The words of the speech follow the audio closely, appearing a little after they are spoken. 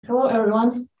Hello,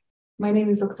 everyone. My name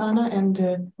is Oksana,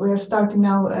 and we are starting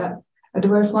now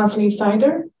Edoverse Monthly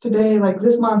Insider. Today, like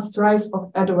this month's rise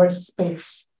of Edoverse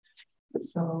space.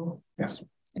 So yes,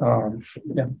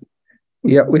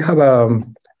 we have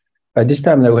at this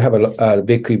time we have a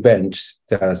big event,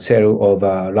 the sale of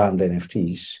land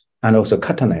NFTs and also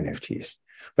Katana NFTs.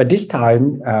 But this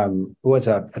time was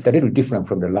a little different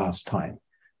from the last time,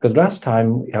 because last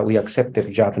time we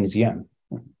accepted Japanese yen,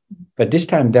 but this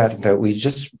time that we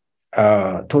just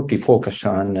totally focused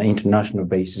on an international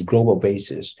basis, global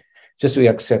basis. Just we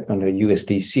accept on the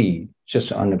USDC,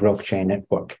 just on the blockchain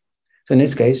network. So in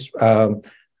this case,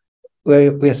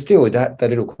 we are still that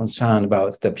little concerned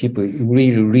about the people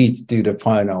really reach to the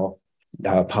final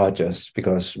purchase,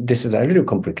 because this is a little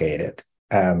complicated.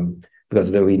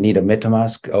 Because we need a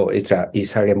MetaMask, or it's an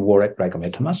Ethereum wallet like a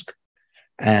MetaMask,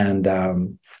 and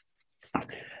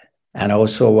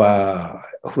also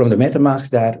from the MetaMask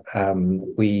that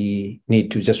we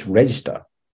need to just register,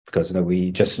 because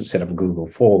we just set up a Google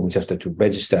form just to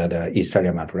register the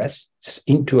Ethereum address just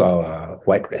into our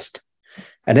whitelist.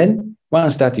 And then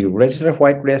once that you register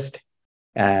whitelist,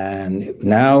 and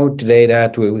now today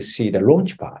that we will see the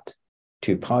launch part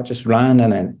to purchase land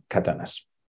and then Katanas.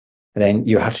 And then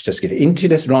you have to just get into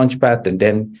this launch pad and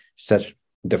then just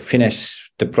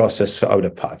finish the process of the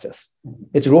purchase.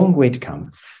 It's a long way to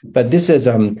come. But this is,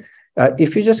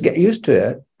 if you just get used to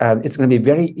it, it's going to be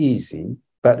very easy.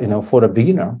 But, for a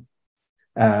beginner,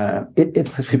 it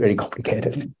must be very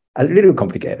complicated, a little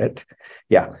complicated.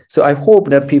 Yeah. So I hope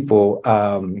that people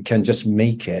can just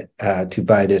make it to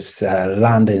buy this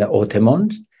land in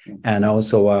Otemont and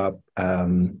also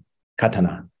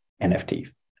Katana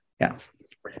NFT. Yeah.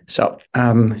 So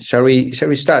shall we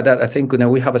start that? I think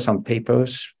we have some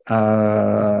papers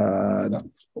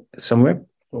somewhere.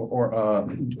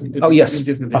 Yes.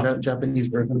 The Japanese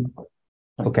version.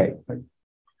 Okay.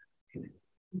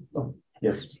 Oh,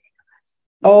 yes.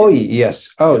 Oh,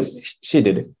 yes. Oh, she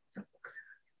did it.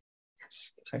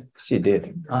 She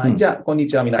did. じゃあ、こんに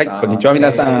ちは、皆さん。はい、こんにちは、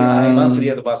皆さん。マンスリ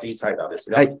ーアドバースインサイダーです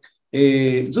が、はい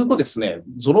ずっとですね、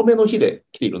ゾロ目の日で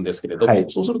来ているんですけれども、はい、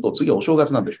そうすると次はお正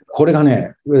月なんでしょうか。これが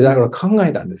ね、だから考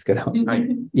えたんですけど、は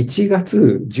い、1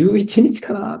月11日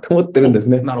かなと思ってるんです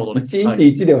ね。なるほどね。1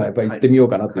日1ではやっぱり行ってみよう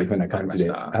かなというふうな感じで、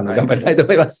頑張りたいと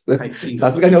思います。さ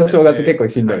すがにお正月結構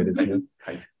しんどいですね。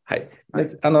はい。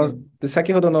で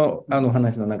先ほどの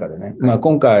話の中でね、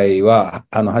今回は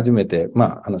初めて、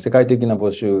世界的な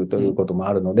募集ということも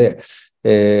あるので、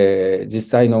実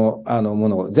際のも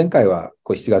のを、前回は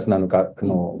7月7日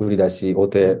の売り出し、大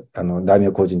手大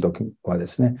名個人の時はで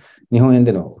すね、日本円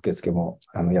での受付も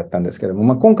やったんですけど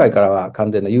も、今回からは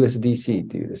完全な USDC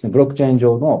というですね、ブロックチェーン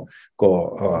上の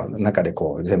中で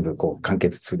全部完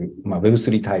結する、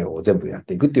Web3 対応を全部やっ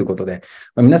ていくということで、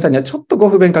皆さんにはちょっとご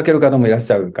不便かける方もいらっ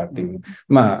しゃるかっていう、イ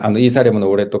ーサリアムの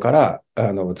ウォレットから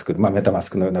作る、メタマス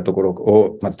クのようなところ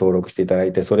をまず登録していただ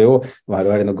いて、それを我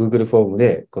々の Google フォーム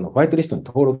でこのホワイトリストに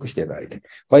登録していただいて、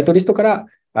ホワイトリストから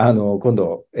今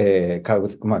度、今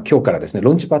日からですね、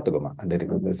ローンチパッドが出て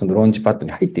くるので、そのローンチパッド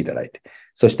に入っていただいて、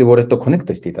そしてウォレットをコネク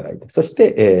トしていただいて、そし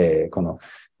て、この、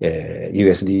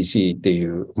USDC ってい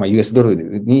う、US ドル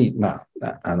に、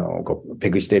ペ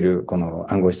グしているこ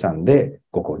の暗号資産で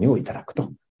ご購入をいただく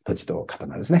と。土地と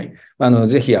刀ですね。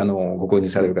ぜひ、ご購入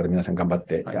される方、皆さん頑張っ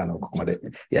て、ここまで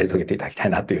やり遂げていただきたい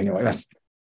なというふうに思います。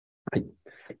はい。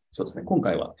そうですね。今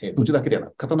回は、土地だけではな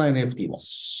く、刀 NFT も。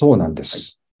そうなんで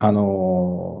す。以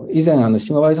前、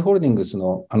シマワイズホールディングス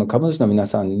の株主の皆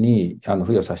さんに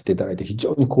付与させていただいて非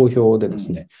常に好評でで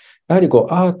すね、やはりア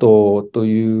ートと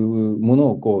いうもの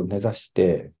を目指し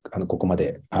て、ここま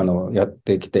でやっ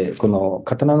てきて、この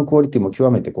刀のクオリティも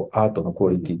極めてアートのクオ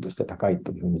リティとして高い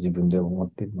というふうに自分で思っ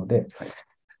ているので、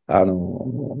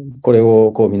これ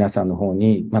を皆さんの方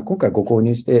に、今回ご購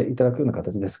入していただくような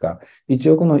形ですが、一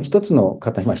応この一つの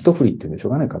方、一振りっていうんでしょ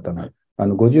うかね、刀。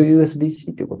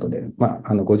50USDC ということで、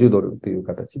50ドルという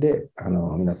形で、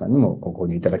皆さんにもご購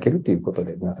入いただけるということ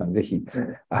で、皆さんぜひ、こ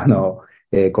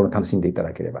の楽しんでいた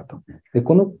だければと。で、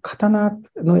この刀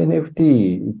の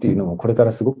NFT っていうのも、これか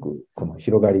らすごくこの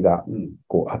広がりが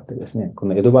あってですね、こ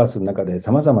のエドバースの中で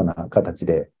様々な形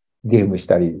でゲームし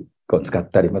たり、使っ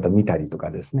たり、また見たりと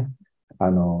かですね。こ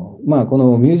の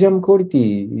ミュージアムクオリテ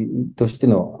ィとして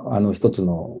の、一つ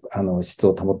の、質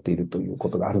を保っているというこ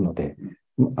とがあるので、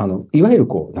いわゆる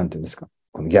なんていうんですか、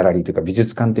このギャラリーというか美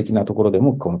術館的なところで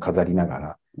も、飾りなが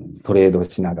ら、トレード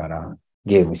しながら、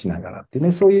ゲームしながらっていう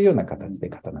ね、そういうような形で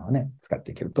刀をね、使っ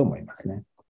ていけると思いますね。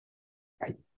は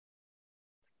い。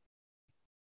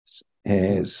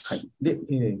はい。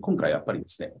で、今回やっぱりで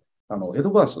すね、エ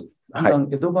ドバース、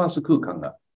エドバース空間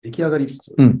が出来上がりつ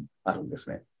つあるんです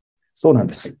ね。そうなん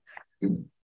です。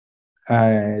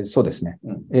そうですね。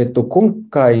今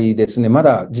回ですね、ま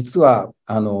だ実は、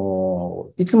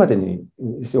いつまでに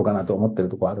しようかなと思っている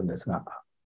ところあるんですが、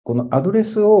このアドレ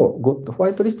スをホ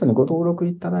ワイトリストにご登録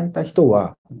いただいた人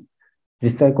は、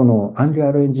実際この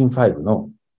Unreal Engine 5の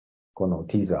この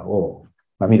ティーザーを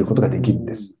見ることができるん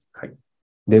です。はい、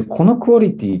で、このクオ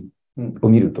リティを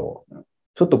見ると、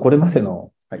ちょっとこれまで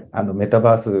のメタ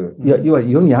バース、いわゆ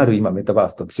る世にある今メタバ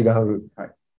ースと違う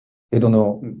江戸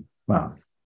の、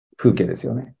風景です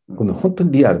よね。この本当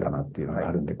にリアルだなっていうのが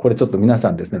あるんで、これちょっと皆さ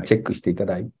んですね、チェックしていた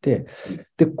だいて、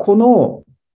で、この、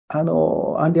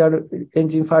Unreal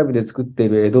Engine 5で作ってい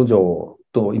る江戸城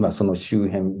と今その周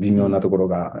辺微妙なところ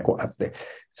がこうあって、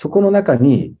そこの中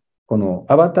にこの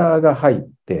アバターが入っ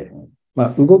て、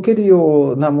動ける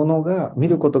ようなものが見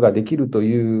ることができると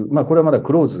いう、これはまだ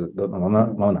クローズのま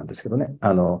まなんですけどね。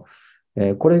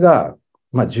これが、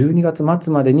12月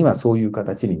末までにはそういう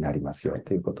形になりますよ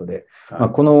ということで、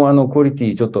このクオリテ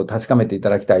ィちょっと確かめていた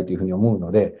だきたいというふうに思う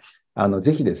ので、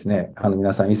ぜひですね、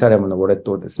皆さんイーサリアムのウォレッ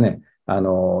トをですね、い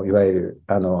わゆる、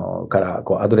から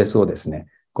こうアドレスをですね、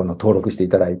この登録してい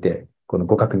ただいて、この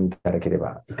ご確認いただけれ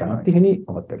ばいいかなというふうに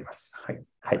思っております。はい。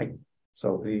はい。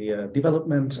So the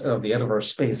development of the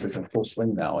Edoverse space is in full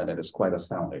swing now, and it is quite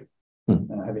astounding.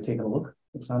 Have you taken a look,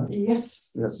 Oksana?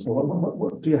 Yes. Yes. So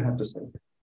what do you have to say?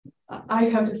 I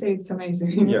have to say it's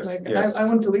amazing. Yes, yes. I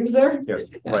want to live there. Yes,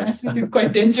 right. I think it's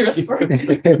quite dangerous for me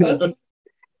because it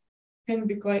can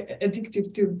be quite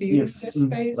addictive to be in this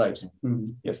space. Right.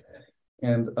 Yes.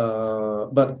 And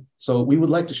but so we would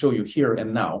like to show you here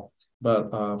and now. But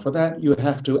for that, you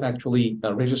have to actually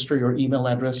register your email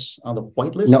address on the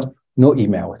whitelist. No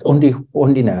email. Only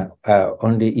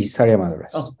Ethereum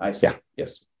address. Oh, I see. Yeah.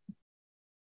 Yes.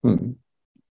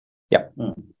 Yeah.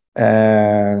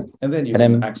 And then you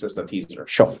can access the teaser.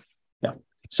 Sure. Yeah.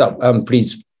 So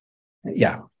please,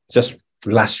 just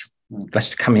let's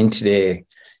come into the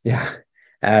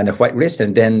the whitelist,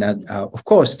 and then of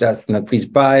course that please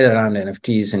buy around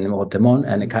NFTs in Autumn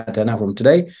and Katana from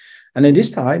today. And then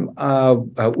this time,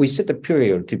 we set a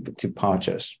period to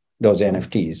purchase those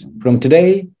NFTs from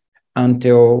today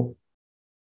until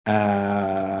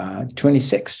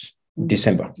 26th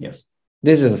December. Yes.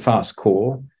 This is the first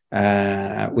call.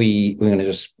 We're going to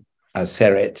just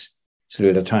sell it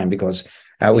through the time because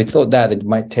we thought that it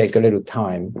might take a little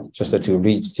time just to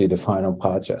reach to the final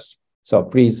purchase. So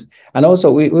please, and also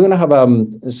we're going to have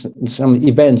some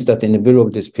events that in the middle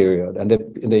of this period, and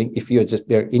if you're just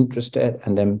very interested,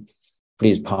 and then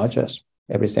please purchase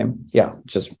everything. Yeah,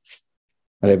 just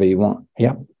whatever you want.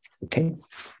 Yeah, okay.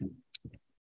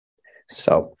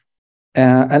 So,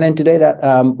 and then today that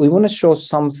we want to show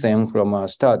something from our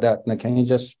start. That can you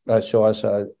just show us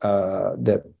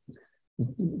the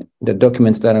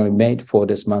documents that we made for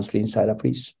this monthly insider,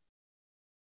 please?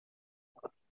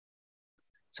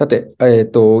 さて、い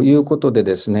うことで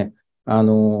ですね、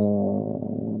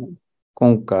今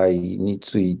回に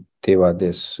ついては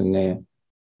ですね、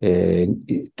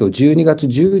12月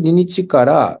12日か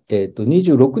ら、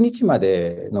26日ま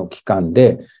での期間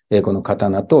で、この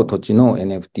刀と土地の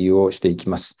NFT をしていき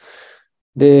ます。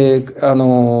で、そ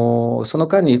の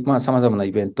間に、様々な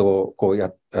イベントをこうや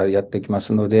っていきま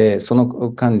すので、そ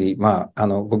の間に、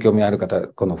ご興味ある方、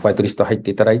このホワイトリスト入っ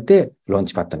ていただいて、ローン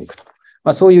チパッドに行くと。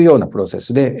そういうようなプロセ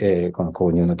スで、この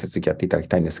購入の手続きやっていただき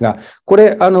たいんですが、こ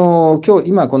れ、今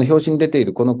この表紙に出てい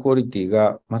るこのクオリティ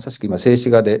が、まさしく今、静止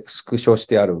画でスクショし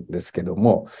てあるんですけど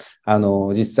も、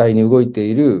実際に動いて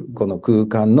いるこの空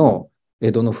間の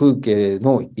江戸の風景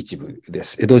の一部で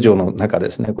す。江戸城の中で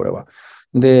すね、これは。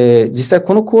で、実際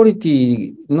このクオリテ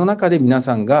ィの中で皆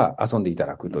さんが遊んでいた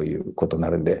だくということにな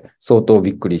るんで、相当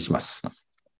びっくりします。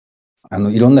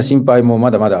いろんな心配も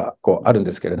まだまだあるん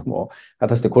ですけれども、果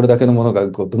たしてこれだけのものが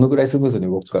どのぐらいスムーズに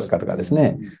動くかとかです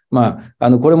ね。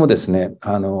これもですね、い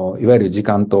わゆる時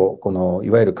間と、い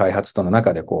わゆる開発との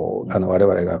中で我々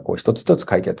が一つ一つ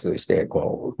解決して、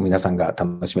皆さんが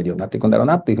楽しめるようになっていくんだろう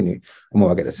なというふうに思う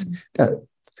わけです。では、次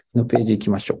のページ行き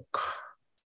ましょうか。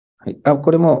はい。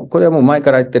これはもう前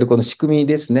から言ってるこの仕組み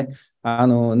ですね。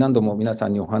何度も皆さ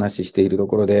んにお話ししていると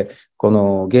ころで、こ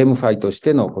のゲームファイとし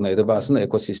てのこのエドバースのエ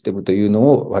コシステムという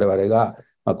のを我々が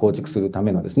構築するた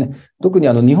めのですね、特に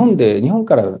日本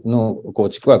からの構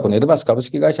築はこのエドバース株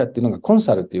式会社っていうのがコン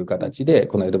サルという形で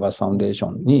このエドバースファウンデーショ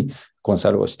ンにコン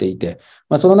サルをしていて、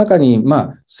その中に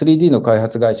3D の開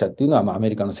発会社っていうのはア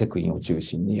メリカのセクインを中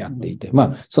心にやっていて、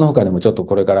その他にもちょっと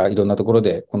これからいろんなところ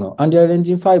でこの Unreal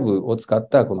Engine 5を使っ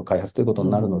たこの開発ということに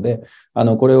なるので、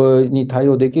これに対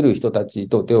応できる人たち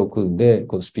と手を組んで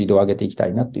このスピードを上げていきた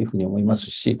いなというふうに思いま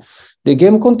すし、でゲ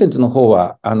ームコンテンツの方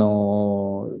は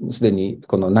すでに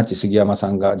この那智杉山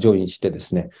さんがジョインしてで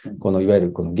すね、このいわゆ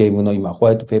るこのゲームの今、ホ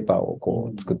ワイトペーパーを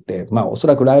こう作って、おそ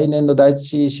らく来年の第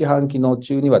一四半期の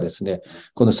中にはですね、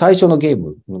この最初のゲー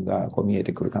ムがこう見え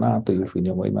てくるかなというふうに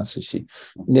思いますし、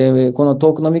で、この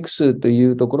トークノミクスとい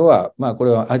うところは、こ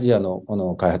れはアジアのこ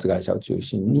の開発会社を中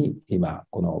心に今、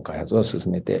この開発を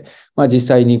進めて、実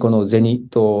際にこのゼニ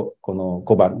とこの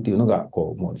コバっていうのが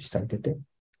こう、網羅されてて、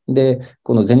で、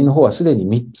このゼニの方はすでに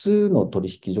3つの取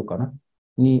引所かな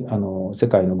に、世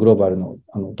界のグローバルの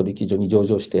取引所に上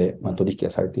場して、取引が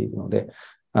されているので、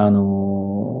だ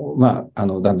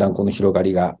んだんこの広が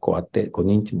りがこうあって、こう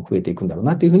認知も増えていくんだろう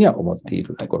なというふうには思ってい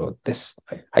るところです。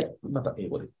はい。また英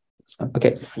語で。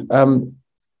Okay.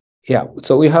 Yeah.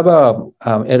 So we have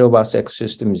Edoverse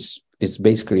ecosystems. It's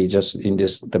basically just in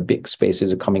the big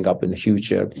spaces coming up in the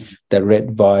future that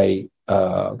led by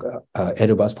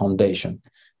Edoverse Foundation.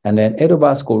 And then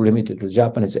Edoverse Co. Limited, the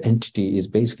Japanese entity, is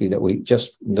basically that we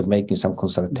just making some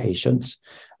consultations.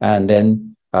 And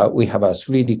then we have a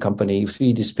 3D company,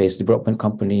 3D space development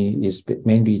company is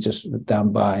mainly just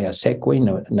done by Segway,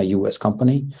 a US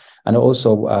company. And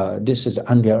also this is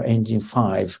Unreal Engine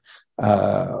 5,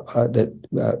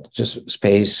 just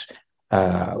space.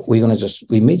 We may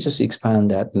just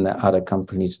expand that in the other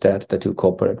companies that will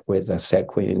cooperate with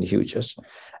Segway in the future.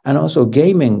 And also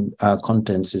gaming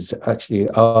contents is actually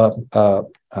our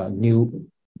new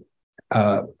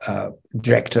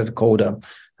director called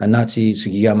Nachi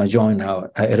Sugiyama joined our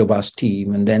Edoverse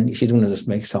team, and then she's going to just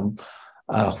make some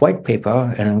white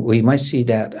paper, and we might see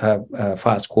that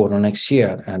first quarter next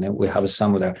year, and then we have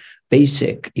some of the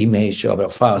basic image of a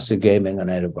fast gaming on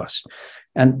Edoverse.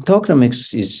 And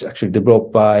tokenomics is actually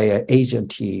developed by an Asian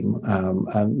team.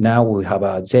 Now we have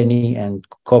Zeni and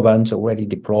Koban's already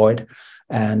deployed,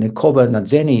 and Koban and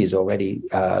Zeni is already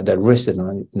listed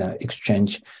on the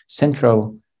exchange,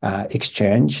 central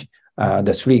exchange,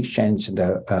 the three exchange,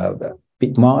 the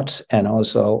Bitmart, and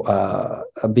also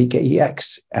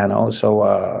BKEX, and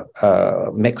also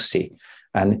Mexi.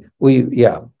 And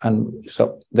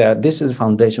so this is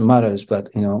foundation matters,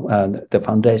 but the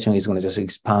foundation is going to just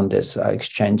expand this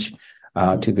exchange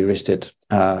to be listed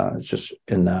just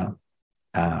in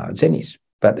Zenis.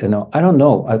 But I don't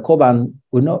know. Koban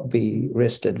will not be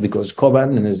listed because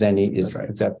Koban and Zeni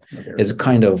is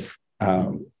kind of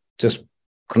just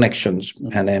connections,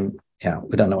 and then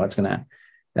we don't know what's going to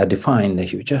define the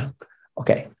future.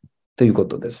 Okay. というこ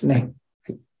とですね。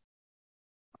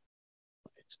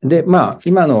で、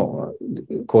今の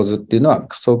構図っていうのは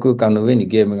仮想空間の上に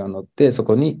ゲームが乗って、そ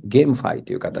こにゲームファイ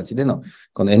という形での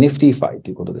この NFT ファイと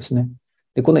いうことですね。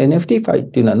で、この NFT ファイっ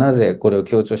ていうのはなぜこれを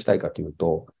強調したいかという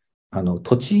と、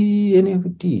土地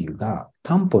NFT が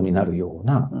担保になるよう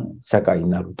な社会に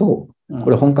なると、こ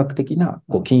れ本格的な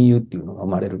金融っていうのが生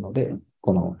まれるので、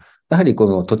やはりこ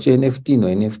の土地 NFT の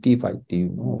NFT ファイってい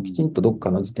うのをきちんとどっ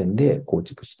かの時点で構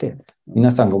築して、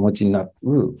皆さんがお持ちになる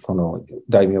この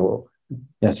大名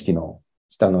屋敷の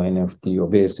下の NFT を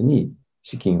ベースに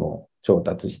資金を調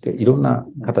達して、いろんな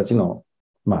形の、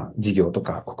事業と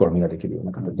か試みができるよう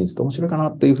な形にすると面白いかな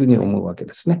というふうに思うわけ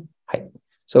ですね。はい。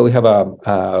So we have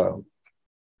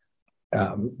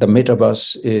the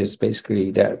metaverse is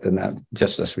basically that not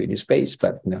just a 3D space,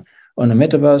 but on the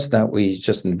metaverse that we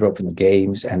just develop in the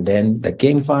games, and then the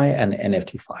GameFi and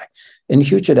NFTFi. In the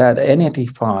future, that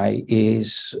NFTFi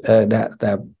is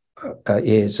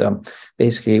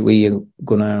basically we're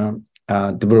gonna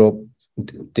develop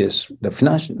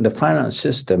the finance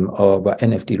system of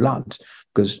NFT loans,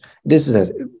 because this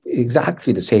is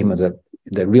exactly the same as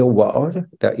the real world.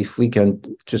 That if we can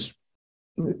just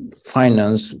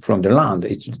finance from the land,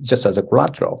 it's just as a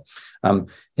collateral.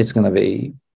 It's going to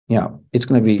be,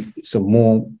 some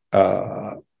more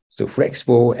so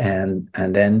flexible and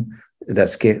then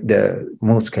the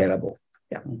more scalable.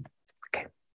 Yeah. Okay.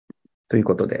 という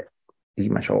ことで言い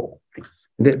ましょ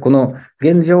う。で、この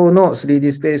現状の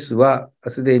 3D スペースは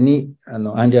すでに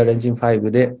Unreal Engine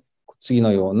 5で次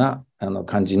のような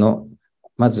感じの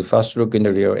まず First Look in the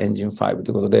Real Engine 5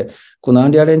ということで、この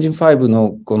Unreal Engine 5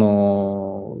のこ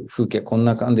の風景、こん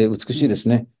な感じで美しいです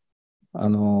ね。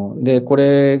で、こ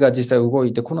れが実際動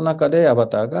いて、この中でアバ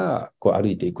ターがこう歩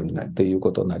いていくという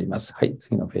ことになります。はい、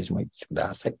次のページもいってく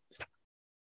ださい。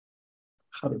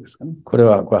春ですかね。これ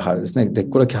春ですね。で、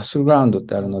これキャッスルグラウンドっ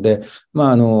てあるので、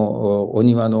お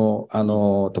庭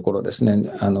のところです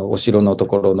ね。お城のと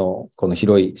ころのこの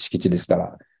広い敷地ですか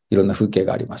ら、いろんな風景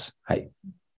があります。はい。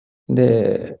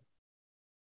で、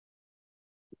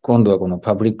今度はこの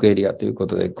パブリックエリアというこ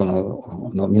とで、こ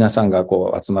の皆さんが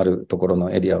こう集まるところ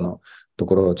のエリアのと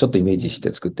ころをちょっとイメージし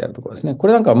て作ってあるところですね。こ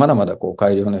れなんかはまだまだこう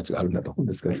改良のやつがあるんだと思うん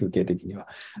ですけど、風景的には。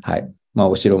はい。まあ、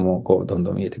お城もこうどん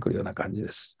どん見えてくるような感じ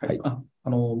です。はい。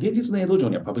現実の江戸城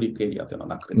にはパブリックエリアというのは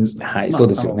なくてですね。はい、そう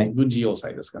ですよね。軍事要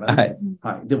塞ですからね。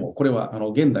はい。でも、これは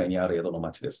現代にある江戸の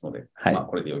町ですので、まあ、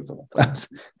これで良いと思っております。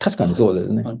確かにそうで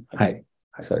すね。はい。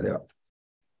それでは。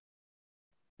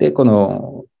で、こ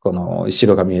の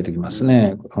城が見えてきます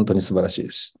ね。本当に素晴らしい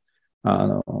です。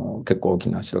結構大き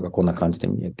な城がこんな感じで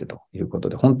見えてということ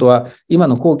で、本当は今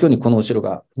の皇居にこのお城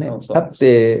がね、あっ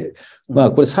て、ま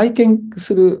あこれ再建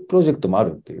するプロジェクトもあ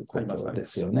るっていうことで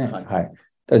すよね。はい。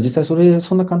ただ実際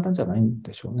そんな簡単じゃないん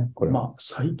でしょうね、これは。まあ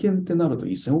再建ってなると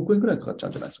1000億円ぐらいかかっちゃう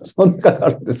んじゃないですか。そんなかか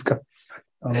るんですか。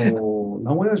名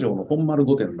古屋城の本丸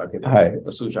御殿だけで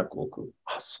数百億。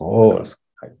そうです。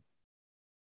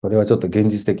これはちょっと現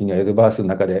実的にはエドバースの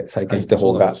中で再建した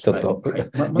方がちょっと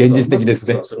現実的です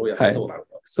ね。はい。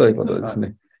そういうことです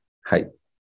ね。はい。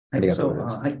ありがとうござい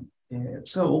ます。はい。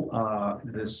So,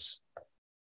 this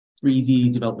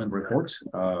 3D development report,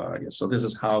 so this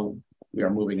is how we are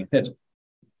moving ahead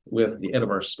with the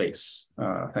Edoverse space,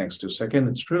 thanks to Second.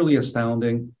 It's truly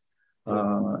astounding.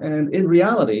 And in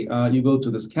reality, you go to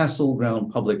this castle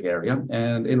ground public area,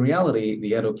 and in reality, the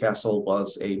Edo Castle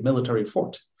was a military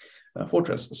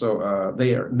fortress. So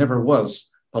there never was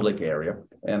public area.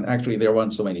 And actually, there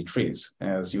weren't so many trees,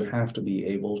 as you have to be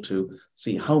able to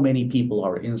see how many people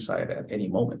are inside at any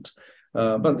moment.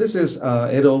 But this is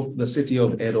Edo, the city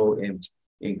of Edo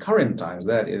in current times.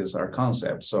 That is our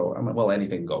concept. So, well,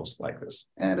 anything goes like this.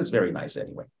 And it's very nice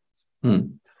anyway.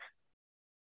 And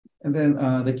then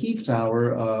the Keep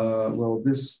Tower, well,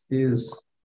 this is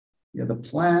the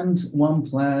one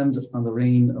planned on the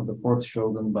reign of the fourth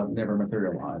shogun, but never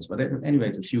materialized. But anyway,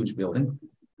 it's a huge building.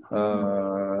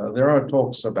 There are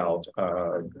talks about,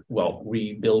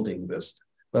 rebuilding this,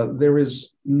 but there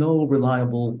is no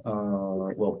reliable,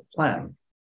 plan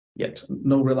yet.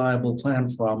 No reliable plan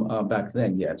from back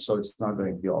then yet. So it's not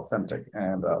going to be authentic.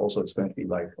 And also it's going to be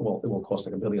it will cost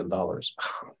like $1 billion.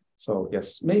 So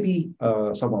yes, maybe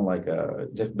someone like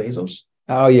Jeff Bezos.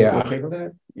 Oh yeah. Okay for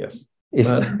that? Yes. He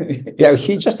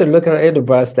just look at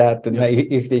Edoverse that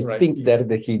if they think that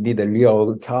he did a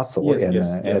real castle in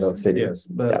Edo City. Yes,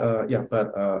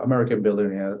 but American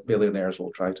billionaires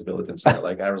will try to build it inside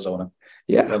like Arizona.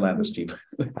 The land is cheap.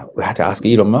 We have to ask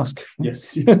Elon Musk.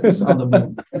 Yes, it's on the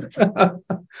moon.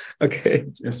 Okay.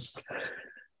 Yes.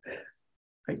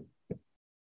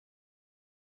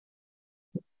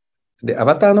 で、ア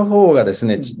バターの方がです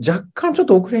ね、若干ちょっ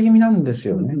と遅れ気味なんです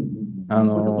よね。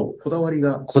こだわ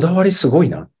りすごい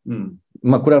な。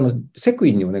まあ、これセク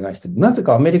インにお願いして、なぜ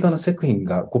かアメリカのセクイン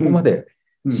がここまで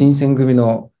新選組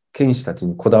の剣士たち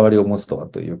にこだわりを持つとは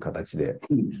という形で、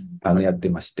やって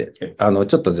まして、ちょっ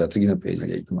とじゃあ次のページ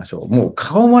で行きましょう。もう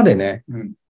顔までね、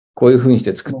こういうふうにし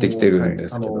て作ってきてるんで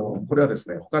すけど。これはです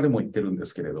ね、他でも言ってるんで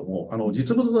すけれども、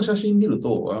実物の写真見る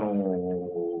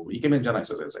と、イケメンじゃないで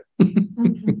すよ、全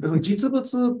然。実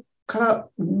物から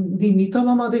に似た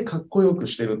ままでかっこよく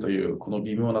してるという、この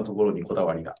微妙なところにこだ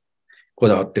わりが。こ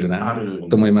だわってるな、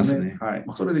と思いますね。はい。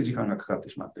それで時間がかかって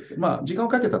しまっていて、まあ、時間を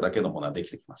かけただけのものはで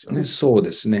きてきますよね。そう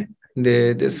ですね。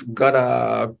ですか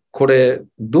ら、これ、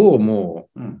どうも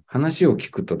話を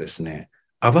聞くとですね、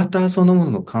アバターそのも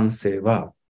のの完成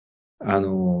は、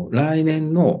来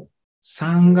年の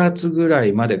3月ぐら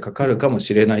いまでかかるかも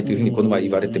しれないというふうにこの場合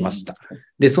言われてました。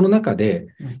で、その中で、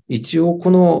一応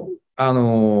この、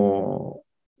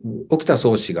沖田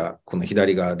総司がこの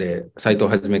左側で、斉藤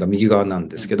はじめが右側なん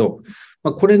ですけど、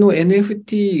これの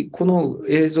NFT、この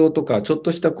映像とか、ちょっ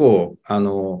とした動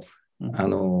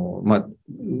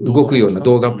くような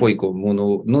動画っぽいも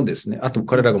ののですね、あと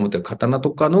彼らが持っている刀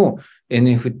とかの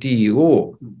NFT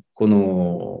を、こ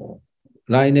の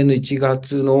来年の1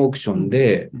月のオークション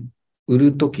で売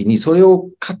るときに、それを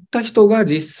買った人が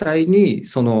実際に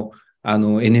その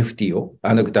NFT を、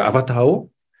アバターを、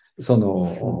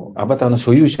アバターの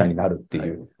所有者になるってい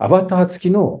う、アバター付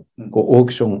きのオー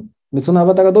クション。で、そのア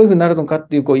バターがどういうふうになるのかっ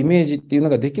ていう、イメージっていうの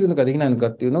ができるのかできないのか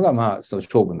っていうのが、その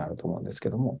勝負になると思うんですけ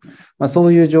ども、そ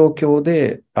ういう状況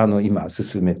で、今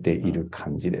進めている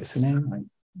感じですね。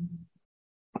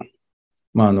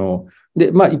で、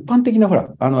一般的な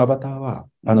アバターは、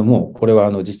もう、これ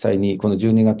は実際にこの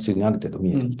12月中にある程度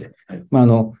見えてきて、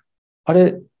あ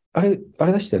れ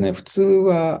出してね、普通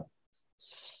は、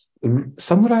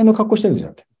侍の格好してるんです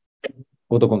よ。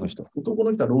男の人。男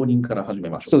の人は浪人から始め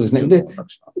ましょう。そうですね。で、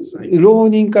浪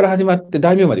人から始まって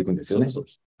大名まで行くんですよね。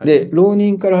で、浪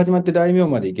人から始まって大名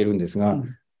まで行けるんですが、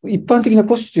一般的な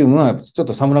コスチュームはちょっ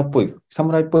と侍っぽ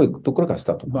いところからス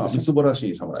タート。みすぼらし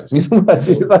い侍です。みすぼら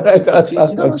しい侍からスター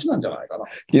ト。着流しなんじゃないかな。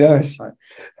着流し。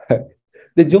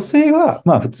で、女性は、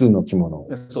まあ普通の着物。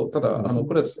そう、ただ、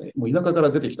これはですね、もう田舎から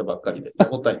出てきたばっかりで、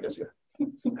重たいんですよ。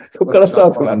そこからスタ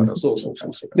ートなんです。そう。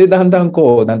で、だんだん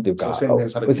こう、なんていうか、洗練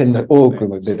されて多く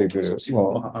の出てくる。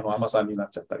甘さんになっ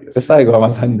ちゃったりですね。最後甘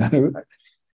さんになる。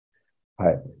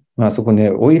はい。まあそこね、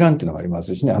花魁っていうのがありま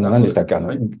すしね、何でしたっけ、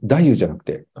太夫じゃなく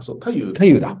て。そう、太夫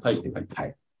だ。はい。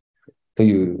と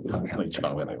いう。一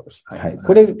番上のようです。はい。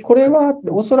これは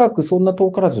おそらくそんな遠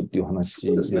からずっていう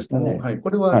話でしたね。はい。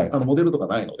これは、モデルとか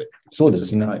ないので。そうで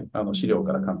すね。はい。資料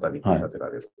から簡単に組み立てら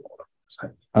れると思います。は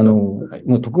い。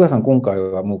もう徳川さん、今回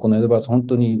はもうこのエドバース、本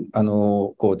当に、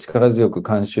こう、力強く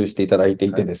監修していただいて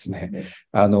いてですね、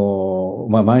まあ、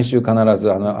毎週必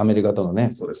ず、アメリカとの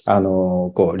ね、こ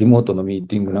う、リモートのミー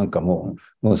ティングなんかも、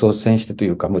もう率先してとい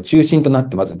うか、もう中心となっ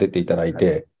てまず出ていただい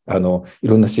て、いろ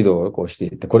んな指導をこうして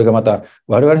いて、これがまた、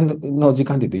我々の時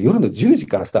間で言うと夜の10時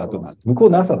からスタートなんです。向こう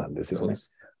の朝なんですよね。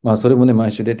まあ、それもね、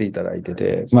毎週出ていただいて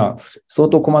て、まあ、相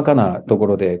当細かなとこ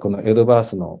ろで、このエドバー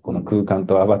スのこの空間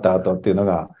とアバターとっていうの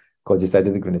が、こう実際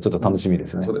出てくるんで、ちょっと楽しみで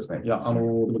すね。そうですね。いや、で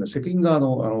もね、責任側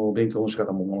の勉強の仕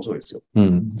方もものすごいですよ。う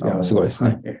ん。いや、すごいです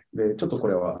ね。で、ちょっとこ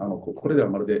れは、これでは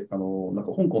まるで、なん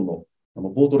か香港の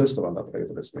ボートレストランだとか言う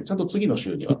とですね、ちゃんと次の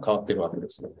週には変わってるわけで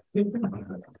すね。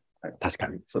確か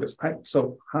に。そうです。はい。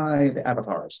So, hi, the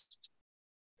avatars.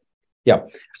 Yeah.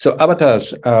 So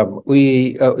avatars,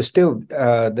 we still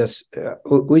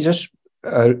we just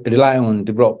rely on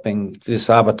developing this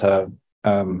avatar.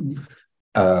 Rely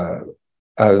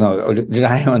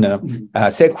on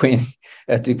a sequin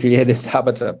to create this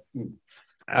avatar,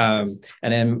 and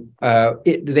then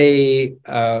they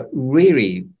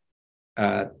really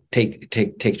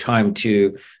take time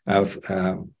to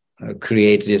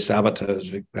create these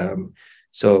avatars.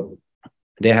 So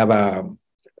they have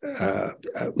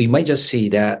we might just see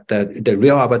that the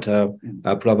real avatar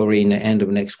probably in the end of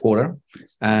next quarter.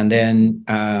 And then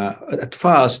at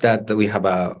first that we have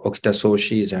Okita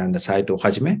Soshis and Saito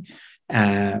Hajime.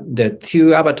 The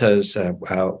two avatars,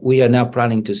 we are now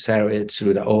planning to sell it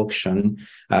through the auction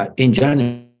in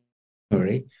January.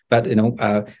 But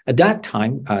at that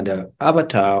time, the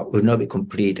avatar will not be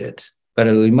completed. But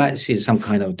we might see some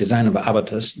kind of design of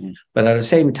avatars. But at the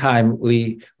same time,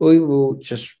 we will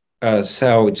just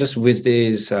sell just with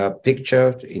this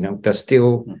picture, the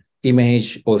still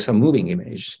image or some moving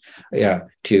image,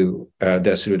 to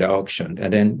through the auction.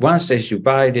 And then once that you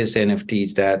buy these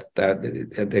NFTs, that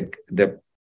the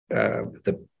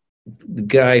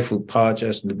guy who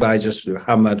purchased, buy just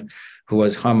Hamad, who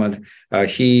was Hamad,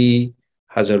 he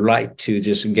has a right to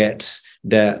just get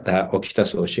the Okita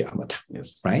Soshi avatar.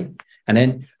 Yes. Right? And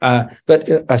then, but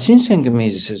Shinsengumi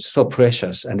is so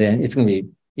precious, and then it's going to be,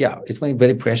 it's going to be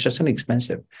very precious and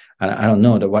expensive. And I don't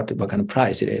know what kind of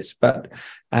price it is, but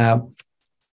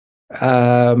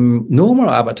normal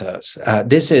avatars,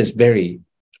 this is very,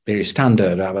 very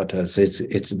standard avatars.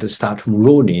 It's the start from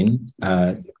Ronin,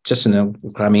 just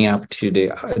climbing up to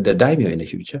the daimyo in the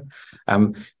future.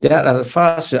 The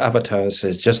first avatars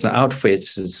is just the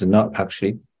outfits. It's not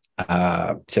actually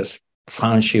just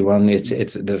fancy one.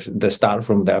 It's the start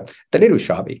from the little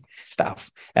shabby stuff,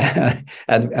 but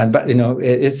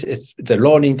it's the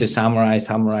learning to samurai is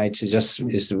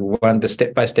one the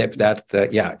step by step that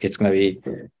it's going to be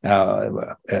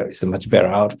it's a much better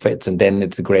outfits, and then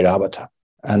it's a great avatar,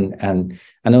 and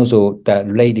also the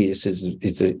ladies is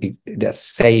the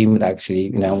same actually.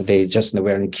 They just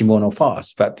wearing kimono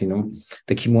first, but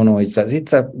the kimono it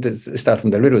starts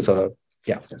from the little sort of.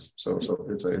 Yeah. Yes. So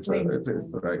it's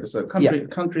a country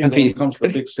comes to a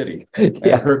big city. And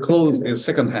her clothes is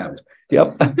secondhand.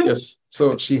 Yep. Yes.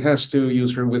 So she has to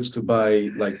use her wits to buy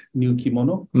like new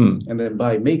kimono and then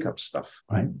buy makeup stuff.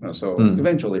 Right. So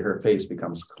eventually her face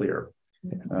becomes clear.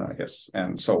 Yes,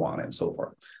 and so on and so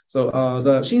forth. So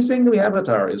the Shinsengumi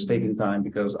avatar is taking time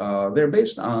because they're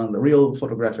based on the real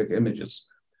photographic images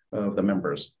of the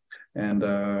members. And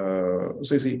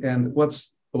so you see, and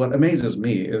what amazes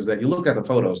me is that you look at the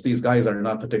photos, these guys are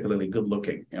not particularly good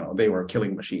looking. They were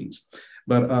killing machines.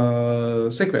 But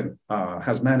Sequin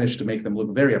has managed to make them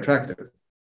look very attractive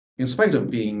in spite of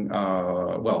being,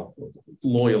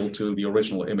 loyal to the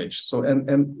original image. So,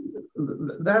 and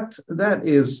that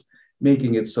is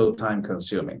making it so time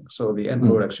consuming. So the end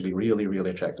will actually be really, really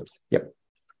attractive. Yep.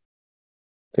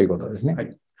 ということですね。は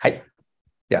い。はい。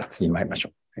では次に参りまし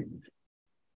ょう。はい。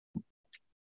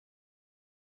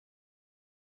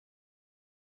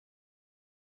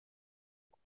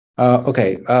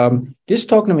Okay. This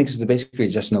tokenomics is basically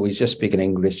we just speak in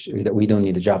English. We don't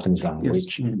need the Japanese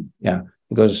language. Yes. Yeah,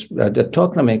 because the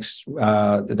tokenomics.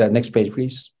 The next page,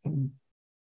 please.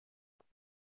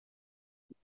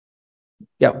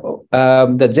 Yeah.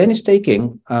 The Zen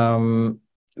staking.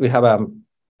 We have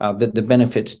the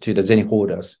benefit to the Zen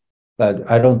holders. But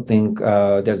I don't think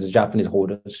there's Japanese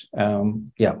holders.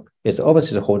 It's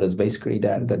overseas holders basically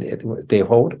that they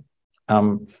hold.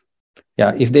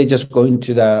 If they just go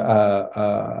into the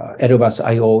Edoverse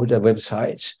IO, the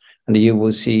website, and you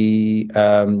will see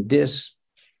this,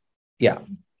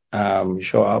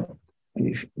 show up.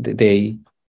 They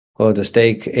go the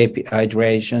stake API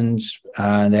durations,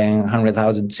 and then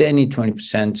 100,000 Zen,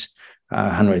 20%,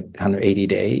 180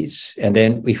 days. And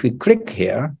then if we click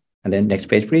here, and then next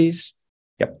page, please.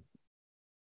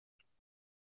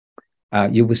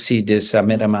 You will see this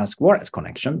MetaMask wallet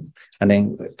connection. And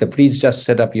then please just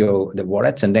set up the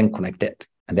wallets and then connect it.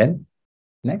 And then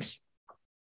next.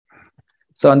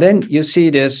 So, and then you see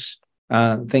this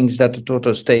things that the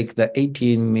total stake, the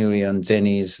 18 million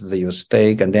Zenis that you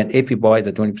stake, and then AP boy,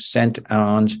 the 20%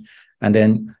 earned. And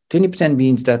then 20%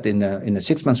 means that in a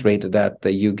 6 months rate that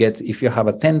you get, if you have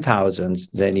a 10,000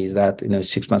 Zenis, that in a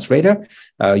 6 months later,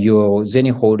 your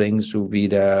Zeni holdings will be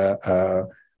the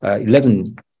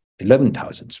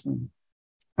 11,000.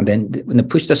 And then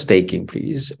push the staking,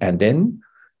 please. And then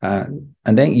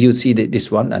you see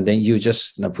this one, and then you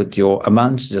just put your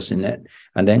amounts just in it,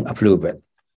 and then approve it.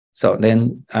 So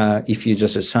then if you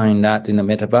just assign that in the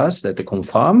Metaverse, that they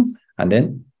confirm, and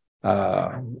then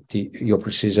your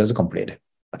procedure is completed.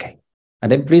 Okay.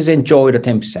 And then please enjoy the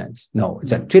 10%. No,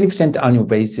 it's a 20% annual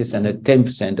basis and a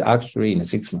 10% actually in a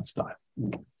 6 months time.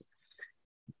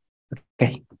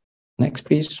 Okay. Next,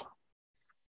 please.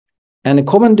 And the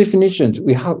common definitions,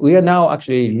 we are now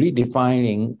actually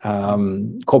redefining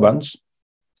commons,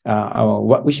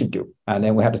 what we should do. And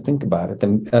then we have to think about it.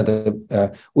 And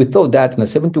we thought that the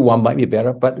 7-1 might be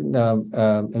better, but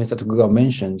Mr.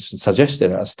 Tokugawa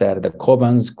suggested us that the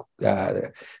commons,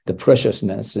 the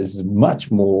preciousness is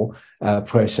much more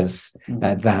precious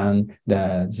than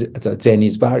the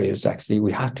Zen's values. Actually,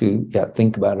 we have to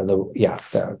think about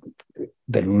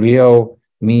the real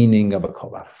meaning of a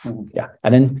cover.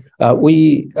 And then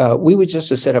we would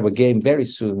just set up a game very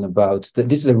soon about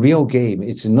this is a real game.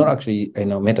 It's not actually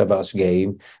metaverse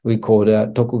game. We call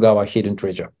it Tokugawa Hidden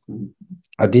Treasure.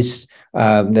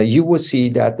 You will see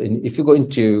that if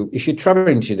you travel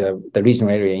into the regional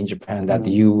area in Japan, that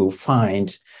you will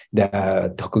find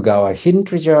the Tokugawa Hidden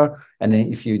Treasure. And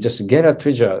then if you just get a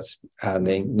treasure,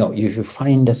 then you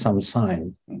find some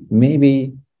sign,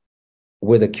 maybe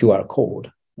with a QR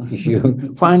code. If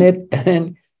you find it,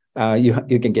 and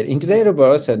you can get into the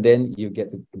Edoverse, and then you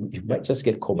might just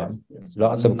get common.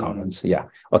 Lots of commons.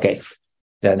 Okay.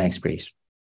 The next, please.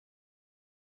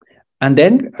 And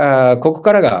then ここ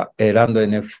からがランド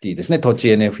NFT ですね。土地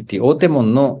NFT 大手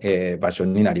門の場所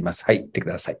になります。はい、行ってく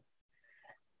ださい。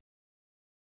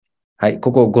はい、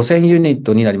ここ5000ユニッ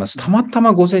トになります。たまた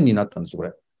ま5000になったんですよ、こ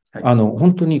れ。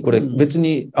本当にこれ別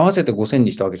に合わせて5000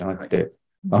にしたわけじゃなくて、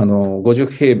50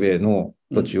平米の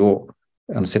土地を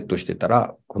セットしてた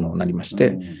ら、このなりまし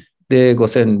て、で、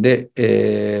5000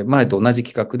で、前と同じ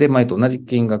企画で、前と同じ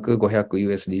金額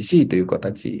 500USDC という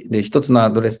形で、一つのア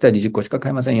ドレスでは20個しか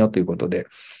買えませんよということで、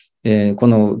こ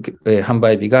の、販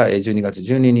売日が12月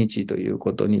12日という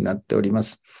ことになっておりま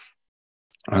す。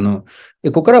こ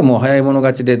こからはもう早い者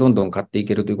勝ちでどんどん買ってい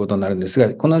けるということになるんです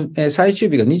が、この最終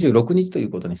日が26日とい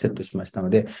うことにセットしましたの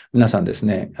で、皆さんです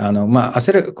ね、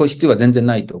焦る必要は全然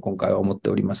ないと今回は思って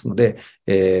おりますので、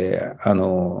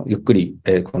ゆっくり、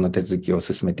この手続きを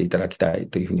進めていただきたい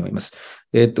というふうに思います。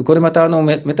これまた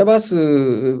メタバース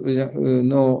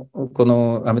の、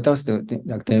メタバースで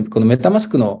なくて、このメタマス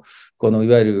クのこのい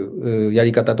わゆるや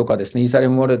り方とかですね、イーサリア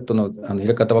ムウォレットの開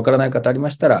き方わからない方あり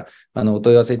ましたら、お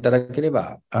問い合わせいただけれ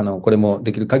ば、これも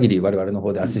できる限り我々の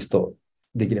方でアシスト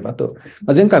できればと。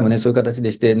前回もね、そういう形で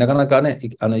して、なかなかね、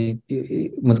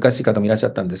難しい方もいらっしゃ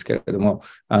ったんですけれども、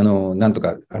なんと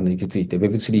か行き着いて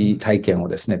Web3 体験を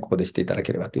ですね、ここでしていただ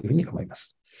ければというふうに思いま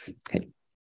す。はい。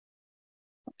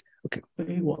OK。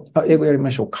英語やり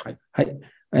ましょうか。はい。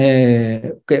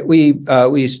Okay, we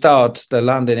start the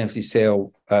land NFT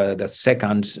sale, the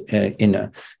second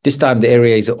this time the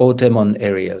area is Autumn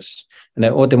areas. And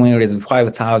the Autumn area is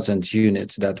 5,000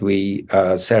 units that we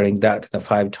are selling that the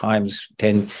 5 times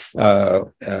 10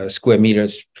 square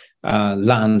meters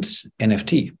land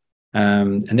NFT.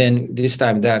 And then this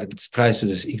time that its price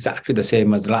is exactly the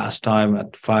same as last time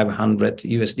at 500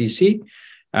 USDC.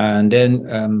 And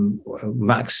then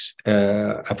max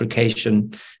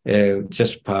application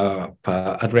just per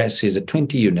address is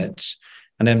 20 units.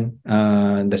 And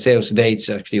then the sales dates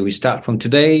actually we start from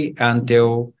today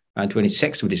until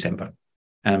 26th of December.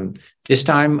 This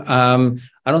time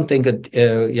I don't think that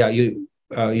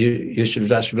you should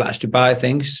just rush to buy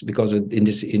things because in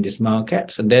this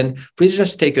market. And then please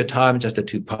just take your time just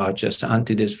to purchase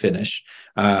until this finish,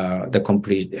 the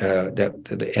complete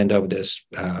the end of this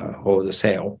whole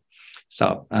sale.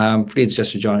 So please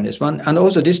just join this one. And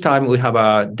also this time we have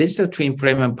a digital twin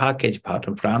premium package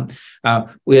partner plan.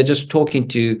 We are just talking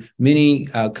to many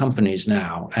companies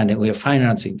now, and then we are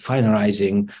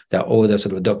finalizing all the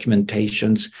sort of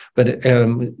documentations. But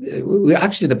we're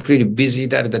actually pretty busy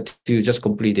that to just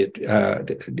complete it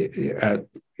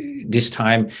this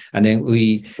time. And then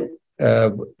we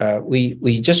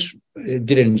just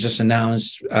didn't just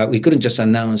announce, we couldn't just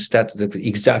announce that the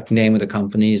exact name of the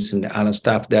companies and the other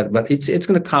stuff but it's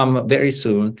going to come very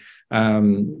soon.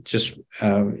 You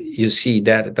see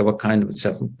that what kind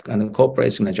of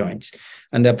cooperation are joined.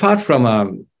 And apart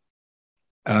from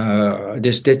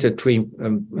this digital twin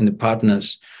and the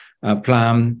partners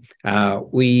plan,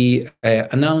 we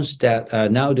announced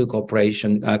that Now Do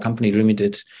Corporation Company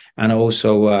Limited and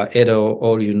also Edo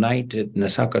All United and the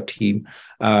soccer team,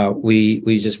 we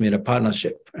just made a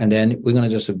partnership, and then we're going to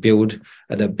just build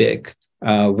the big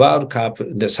World Cup,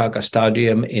 the soccer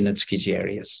stadium in the Tsukiji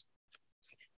areas.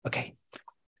 Okay.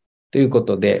 というこ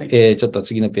とで、ちょっと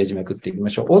次のページめくっていきま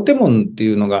しょう。大手門って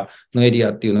いうのが、のエリ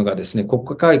アっていうのがですね、国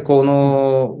家開港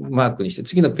のマークにして、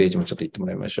次のページもちょっと行っても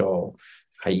らいましょう。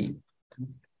はい。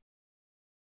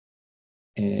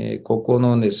ここ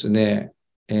のですね、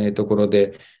ところ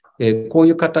で、こう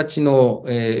いう形の、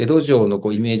江戸城の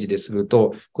イメージでする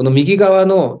と、この右側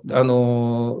の、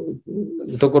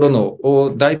ところの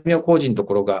大名工事のと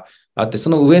ころがあって、そ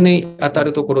の上に当た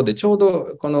るところで、ちょう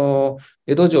どこの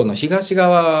江戸城の東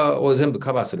側を全部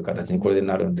カバーする形にこれで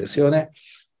なるんですよね。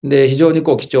で、非常に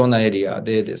貴重なエリア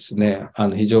でですね、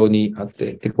非常にあっ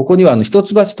て、でここには一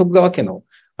橋徳川家の、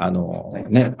と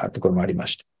ころもありま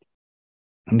した。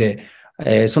で、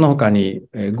その他に、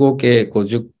合計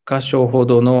10カ所ほ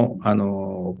どの、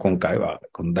今回は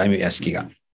この大名屋敷が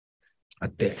あっ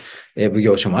て、奉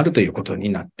行所もあるということ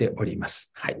になっております。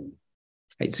はい。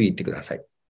はい、次行ってください。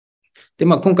で、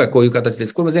今回こういう形で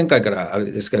す。これも前回からあ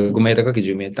れですけど、5メーター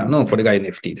 ×10 メーターの、これが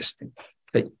NFT ですね。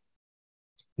はい。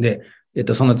で、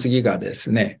その次がで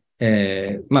すね、こ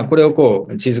れを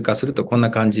地図化するとこんな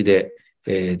感じで、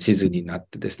地図になっ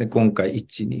てですね、今回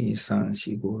1、2、3、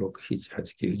4、5、6、7、8、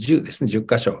9、10ですね、10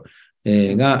箇所、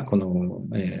が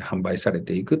販売され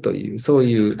ていくという、そう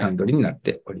いうハンドルになっ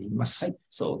ております。はい。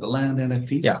So the land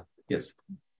NFTs? Yeah. Yes.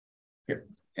 Here.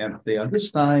 And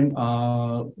this time,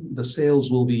 the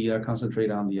sales will be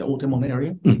concentrated on the Otemon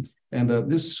area. And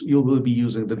this, you will be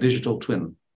using the digital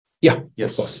twin. Yeah.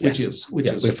 Yes. Of course. Which is.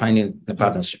 We're finding the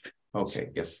partnership. Okay.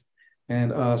 Yes.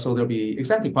 And so there'll be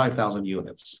exactly 5,000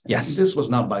 units. Yes. This was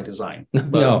not by design.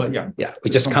 But yeah. We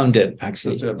just counted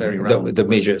actually the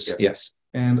measures. Yes.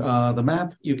 And the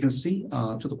map you can see, ち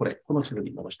ょっとこれ、この地図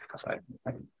に戻してください。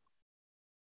はい。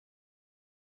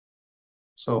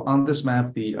So on this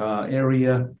map, the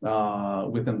area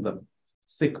within the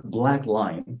thick black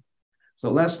line.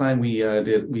 So last time we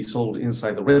sold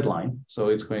inside the red line. So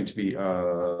it's going to be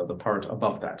the part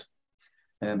above that.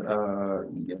 And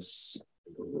yes.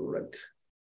 Right.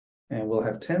 And we'll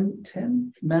have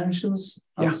 10 mansions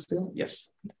on sale? Yes.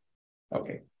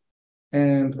 Okay.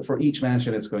 And for each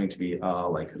mansion, it's going to be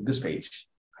like this page.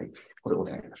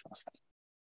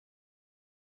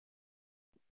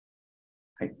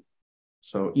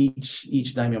 So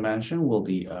each daimyo mansion will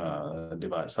be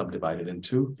subdivided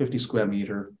into 50 square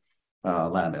meter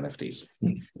land NFTs.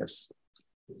 Yes.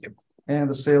 Yep. And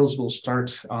the sales will start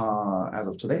as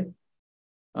of today.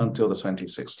 Until the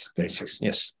 26th. 26th,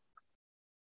 yes.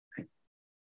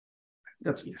 じ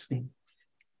ゃあ次ですね。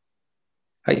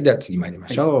はい、では次参りま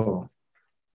しょ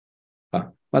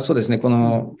う。そうですね、ち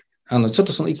ょっ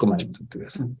とその1個前に取ってくだ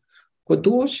さい。これ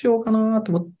どうしようかな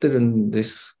と思ってるんで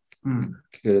す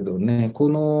けれどね、こ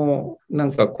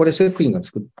れセクインが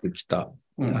作ってきた、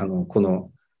この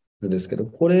図ですけど、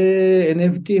これ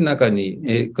NFT の中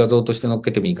に画像として載っ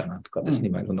けてもいいかなとかですね、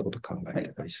今いろんなこと考え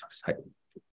てたりします。はい。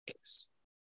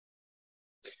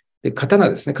で、刀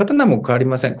ですね。刀も変わり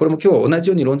ません。これも今日同じ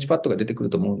ようにローンチパッドが出てく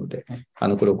ると思うので、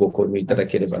これをご購入いただ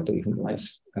ければというふうに思いま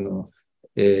す。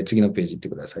次のページ行って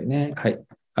くださいね。はい。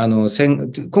今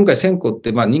回1000個っ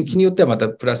て、人気によってはまた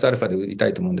プラスアルファで売りた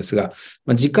いと思うんですが、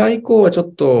次回以降はちょ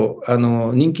っと、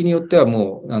人気によっては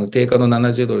もう、定価の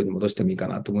70ドルに戻してもいいか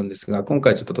なと思うんですが、今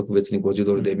回ちょっと特別に50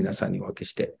ドルで皆さんにお分け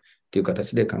してという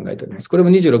形で考えております。これも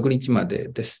26日まで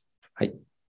です。はい。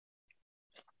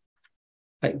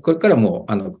はい、これからも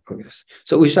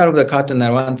So we start with the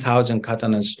katana, 1,000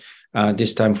 katanas,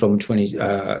 this time from today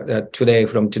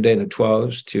the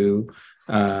 12th to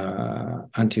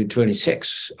until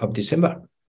 26th of December.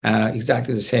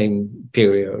 exactly the same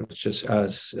period just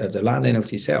as the land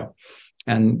NFT sale.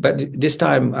 But this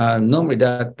time, normally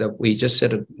that we just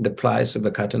set the price of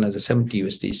the katana as a 70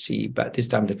 USDC, but this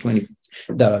time the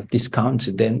discounts,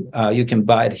 then you can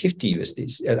buy at 50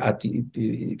 USDC at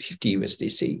 50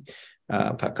 USDC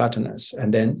per katanas,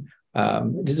 and then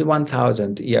this is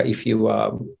 1,000. Yeah, if you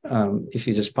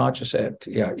just purchase it,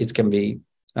 yeah, it can be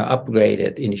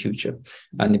upgraded in the future,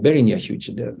 and very near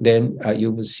future. Then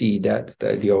you will see that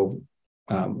the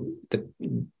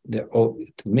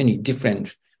many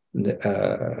different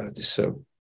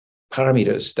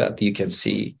parameters that you can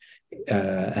see,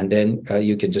 and then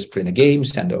you can just play the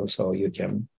games, and also you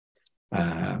can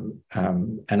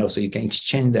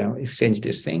exchange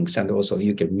these things, and also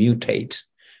you can mutate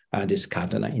this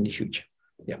katana in the future.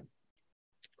 Yeah.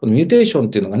 このミューテーションっ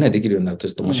ていうのがね、できるようになると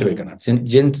ちょっと面白いかな。ジェン1、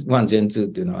ジェン2っ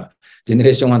ていうのは、ジェネ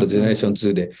レーション1とジェネレーション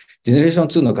2で、ジェネレーション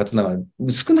2の刀は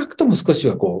少なくとも少し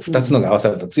はこう、2つのが合わさ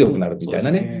ると強くなるみたい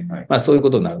なね。まあそういうこ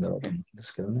とになるんだろうと思うんで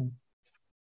すけどね。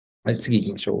はい、次行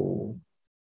きましょう。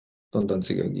どんどん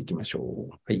次行きましょ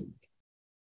う。はい。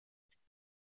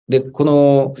で、こ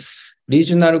のリー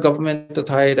ジョナルガバメント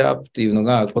タイルアップっていうの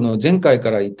が、この前回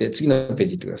から言って、次のペー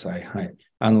ジ行ってください。はい。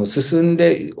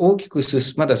大きく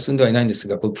まだ進んではいないんです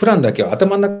が、このプランだけは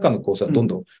頭の中の構想はどん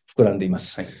どん膨らんでいま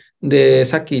す。はい、で、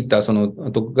さっき言ったその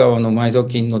徳川の埋蔵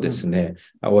金のですね、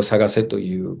を探せと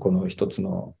いうこの一つ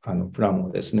のプランを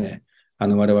ですね、我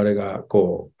々が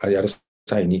こう、やる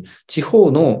際に、地方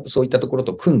のそういったところ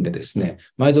と組んでですね、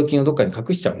埋蔵金をどっかに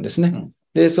隠しちゃうんですね。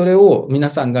で、それを皆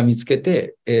さんが見つけ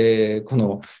て、こ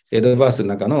のエドバースの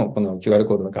中のこの QR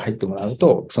コードの中に入ってもらう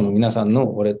と、その皆さんの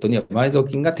ウォレットには埋蔵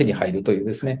金が手に入るという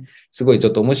ですね、すごいちょ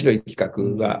っと面白い企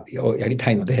画をやり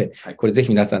たいので、これぜひ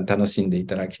皆さん楽しんでい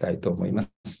ただきたいと思いま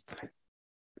す。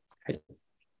はい。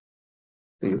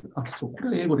そう、こ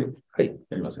れは英語でや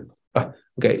りませんか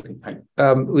？Okay.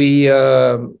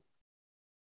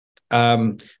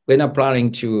 We're not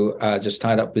planning to just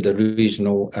tie up with the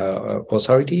regional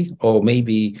authority, or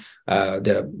maybe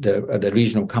the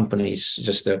regional companies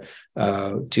just to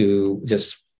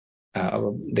just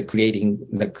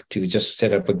to just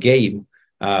set up a game.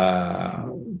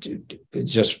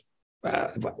 Just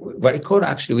what it called,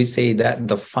 actually, we say that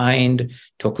the find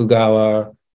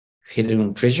Tokugawa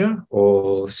hidden treasure,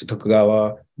 or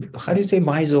Tokugawa. How do you say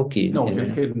maizoki? No,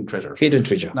 hidden treasure. Hidden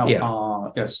treasure. Now, yeah.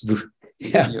 Yes.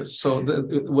 Yeah. Yes. So,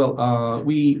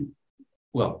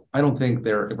 I don't think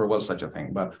there ever was such a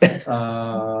thing, but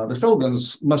the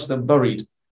shoguns must have buried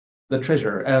the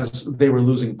treasure as they were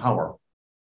losing power.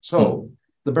 So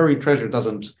the buried treasure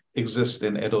doesn't exist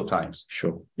in Edo times.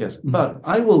 Sure. Yes. But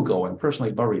I will go and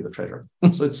personally bury the treasure.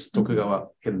 So it's Tokugawa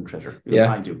hidden treasure. Because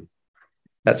I do.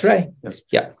 That's right. Yes.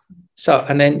 Yeah. So,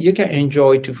 and then you can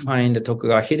enjoy to find the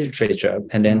Tokugawa hidden treasure.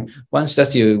 And then once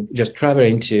that you just travel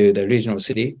into the regional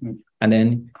city, and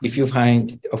then if you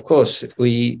find, of course,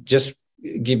 we just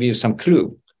give you some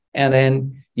clue. And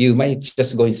then you might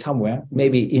just go in somewhere,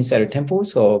 maybe inside a temple,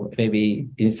 or maybe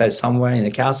inside somewhere in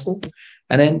the castle.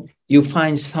 And then you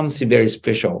find something very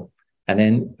special. And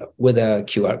then with a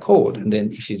QR code. And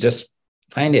then if you just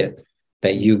find it,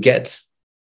 then you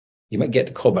might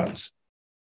get Kobans.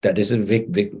 That is a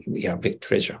big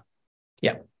treasure.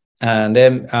 Yeah. And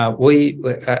then I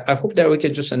hope that we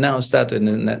can just announce that in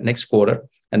the next quarter,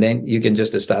 and then you can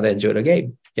just start to enjoy the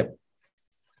game. Yep.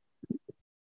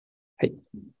 はい。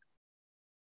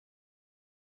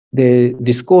で、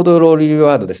ディスコードロールリ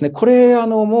ワードですね。これ、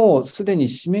もうすでに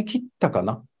締め切ったか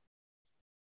な。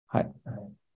はい。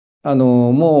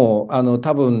もう、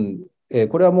多分、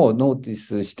これはもうノーティ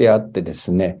スしてあってで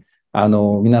すね、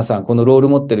皆さん、このロール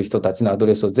持ってる人たちのアド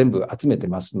レスを全部集めて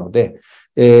ますので、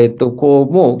も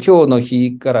う今日の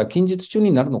日から近日中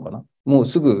になるのかな？もう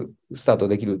すぐスタート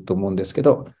できると思うんですけ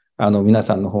ど、皆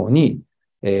さんの方に、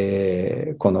こ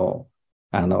の、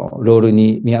ロール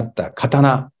に見合った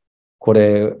刀、こ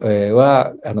れ、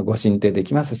は、ご進呈で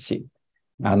きますし、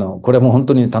これも本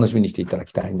当に楽しみにしていただ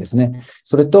きたいんですね。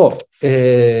それと、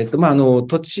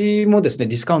土地もですね、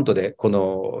ディスカウントで、こ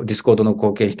のディスコードの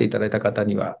貢献していただいた方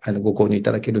には、ご購入い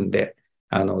ただけるんで、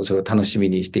それを楽しみ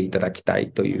にしていただきたい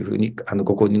というふうに、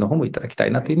ご購入の方もいただきた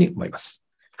いなというふうに思います。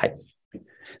はい。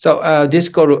So,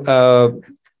 Discord,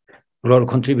 role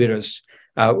contributors,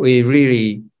 we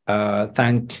really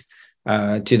thank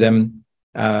to them.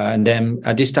 And then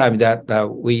at this time that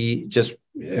we just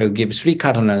give 3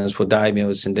 katanas for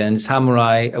daimyos, and then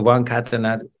samurai, 1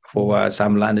 katana for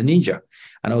samurai and ninja.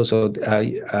 And also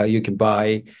you can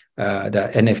buy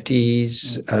the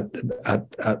NFTs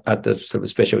at the sort of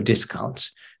special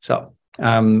discounts. So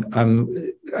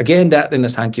Again, that, and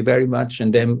thank you very much.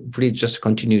 And then please just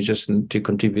continue just to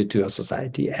contribute to our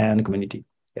society and community.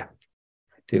 Yeah.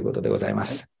 ということでございま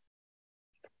す。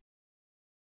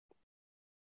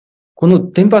この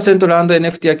 10% ランド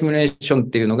NFT アキュミュレーションっ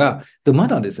ていうのが、ま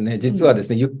だですね、実はで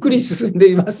すね、ゆっくり進んで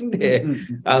いますんで、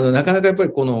なかなかやっぱり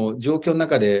この状況の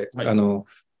中で、土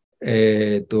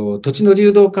地の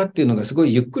流動化っていうのがすご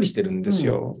いゆっくりしてるんです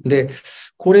よ。で、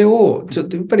これをちょっ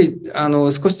とやっぱり、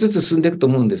少しずつ進んでいくと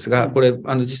思うんですが、これ、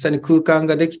実際に空間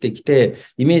ができてきて、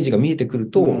イメージが見えてくる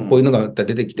と、こういうのが出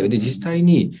てきて、で、実際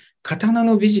に、刀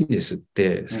のビジネスっ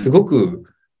て、すごく、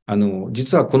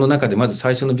実はこの中でまず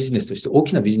最初のビジネスとして大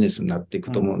きなビジネスになってい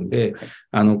くと思うんで、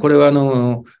これは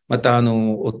また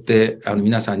追って、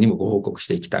皆さんにもご報告し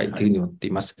ていきたいというふうに思って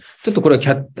います。ちょっとこれ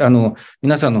は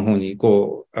皆さんの方に、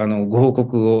ご報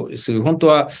告をする、本当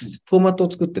はフォーマット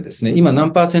を作ってですね、今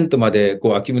何%まで、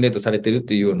アキュムレートされている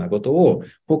というようなことを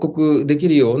報告でき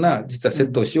るような、実はセ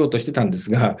ットをしようとしてたんです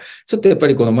が、ちょっとやっぱ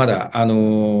りまだ、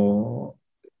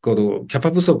このキャ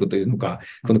パ不足というのか、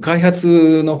この開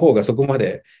発の方がそこま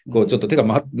で、ちょっと手が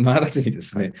回らずにで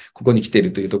すね、ここに来てい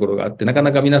るというところがあって、なか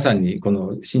なか皆さんにこ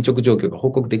の進捗状況が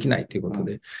報告できないということ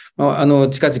で、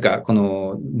近々、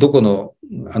どこの、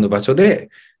場所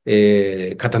で、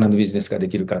刀のビジネスがで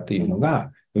きるかというの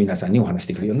が、皆さんにお話し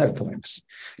できるようになると思います。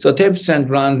So 10%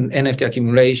 run NFT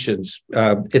accumulations,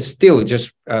 it's still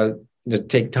just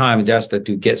take time just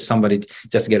to get somebody,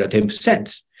 just get a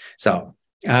 10%. So,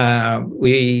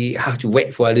 we have to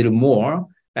wait for a little more,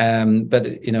 but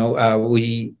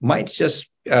we might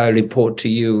just report to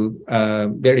you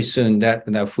very soon that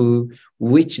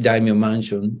which daimyo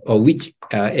mansion or which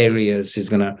areas is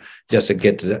gonna just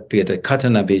get a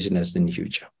katana business in the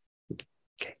future. Okay.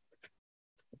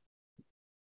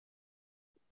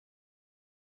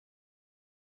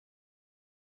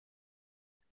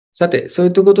 さて、そうい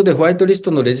うことでホワイトリス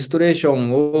トのレジストレーショ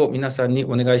ンを皆さんにお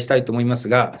願いしたいと思います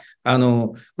が、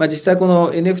実際こ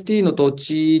の NFT の土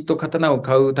地と刀を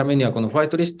買うためには、このホワイ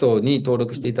トリストに登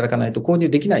録していただかないと購入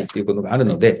できないということがある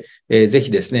ので、ぜ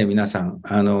ひですね、皆さん、こ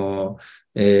の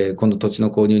土地の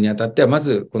購入にあたっては、ま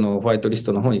ずこのホワイトリス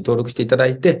トの方に登録していただ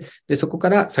いて、でそこか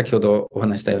ら先ほどお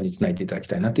話したようにつないでいただき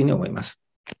たいなというふうに思います。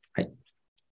はい。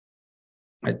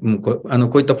はい、もうこ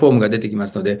ういったフォームが出てきま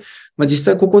すので、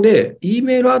実際ここで E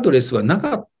メールアドレスはな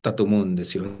かったと思うんで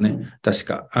すよね。確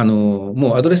か。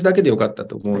もうアドレスだけでよかった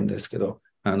と思うんですけど、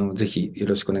ぜひよ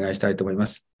ろしくお願いしたいと思いま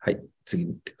す。はい。次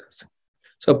に行ってください。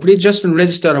So please just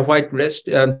register a white list.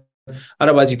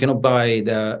 Otherwise, you cannot buy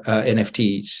the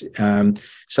NFTs. And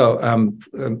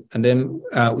then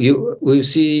you will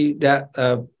see that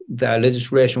the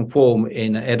registration form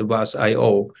in Edoverse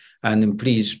IO, and then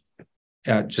please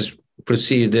just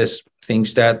proceed this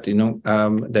things that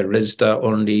that register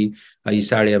only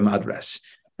Ethereum address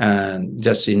and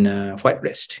just in a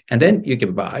whitelist, and then you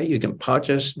can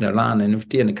purchase the land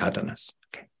NFT and katanas.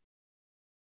 Okay.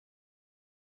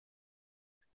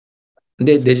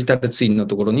 で、デジタルツインの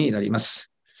ところになりま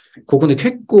す。ここで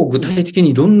結構具体的に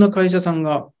いろんな会社さん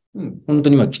が本当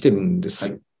に今来てるんで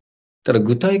す。ただ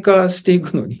具体化してい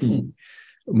くのに、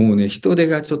もうね、人手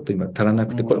がちょっと今足らな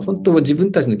くて、これ本当は自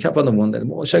分たちのキャパの問題で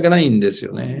申し訳ないんです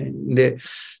よね。で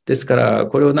すから、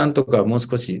これをなんとかもう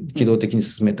少し機動的に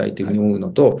進めたいというふうに思う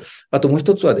のと、あともう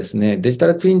一つはですね、デジタ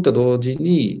ルツインと同時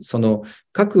に、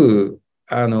各、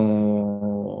大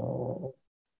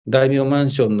名マ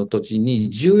ンションの土地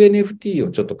に 10NFT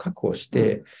をちょっと確保し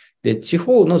て、で、地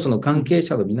方のその関係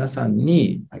者の皆さん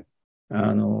に、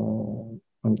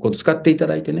使っていた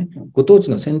だいてね、ご当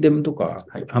地の宣伝とか、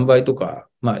販売とか、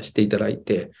していただい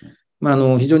て、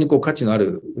非常に価値のあ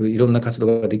るいろんな活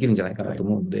動ができるんじゃないかなと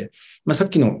思うので、さっ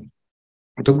きの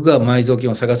徳川埋蔵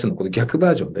金を探すの逆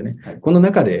バージョンでね、この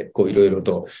中でいろいろ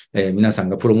と、皆さん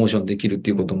がプロモーションできるって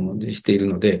いうこともしている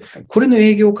ので、これの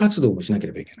営業活動もしなけ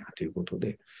ればいけないということ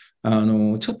で、ち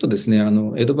ょっとですね、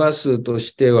エドバースと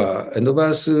しては、エド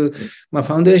バース、フ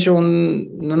ァウンデーショ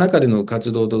ンの中での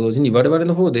活動と同時に、我々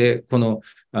の方で、この、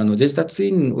デジタルツ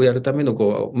インをやるための、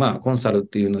コンサルっ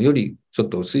ていうのをよりちょっ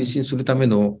と推進するため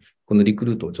の、このリク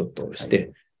ルートをちょっとし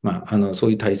て、そ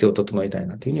ういう体制を整えたい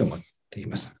なというふうに思ってい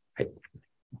ます。はい。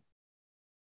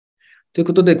という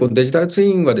ことで、このデジタルツ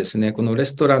インはですね、このレ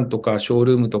ストランとかショー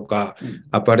ルームとか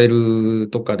アパレル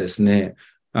とかですね、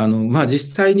実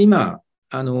際に今、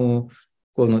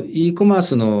この e コマー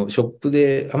スのショップ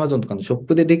で、Amazon とかのショッ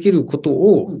プでできること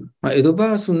を、エド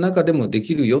バースの中でもで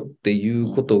きるよってい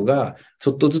うことが、ち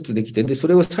ょっとずつできて、で、そ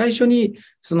れを最初に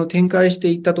その展開して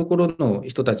いったところの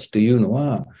人たちというの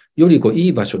は、よりい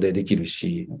い場所でできる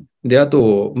し、で、あ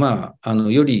と、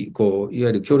よりいわ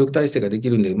ゆる協力体制ができ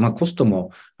るんで、コスト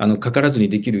もかからずに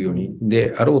できるように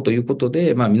であろうということ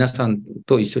で、皆さん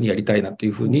と一緒にやりたいなとい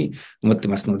うふうに思って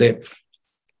ますので、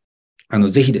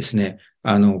ぜひですね、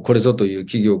これぞという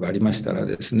企業がありましたら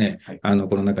ですね、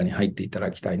この中に入っていた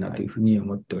だきたいなというふうに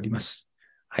思っております。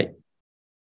はい。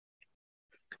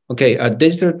Okay,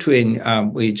 digital twin,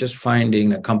 we're just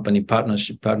finding a company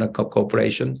partnership, partner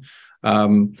cooperation.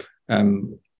 There are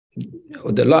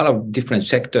a lot of different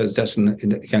sectors that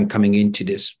can coming into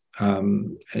this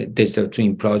digital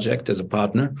twin project as a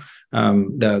partner.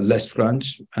 The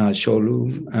restaurants,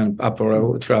 showroom, and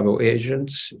apparel, travel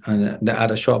agents, and the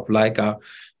other shop like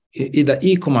the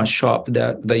e-commerce shop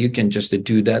that you can just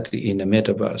do that in the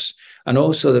metaverse. And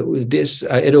also with this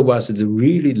Edoverse is a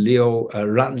really real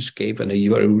landscape and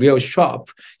a real shop.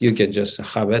 You can just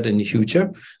have it in the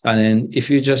future. And then if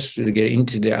you just get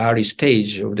into the early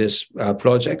stage of this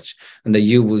project, and then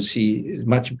you will see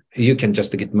you can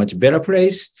just get much better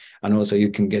place. And also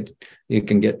you can get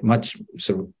much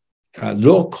sort of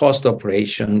low cost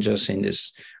operation just in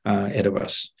this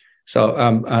Edoverse. So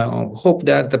I hope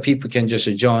that the people can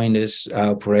just join this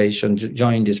operation,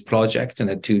 join this project,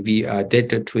 and to be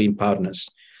data twin partners.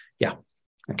 Yeah.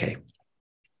 Okay.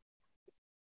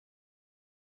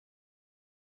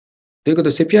 というこ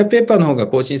とで、セピアペーパーの方が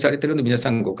更新されているので、皆さ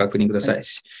んご確認ください。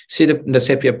See the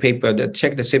Sepia paper,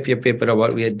 check the Sepia paper of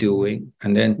what we are doing,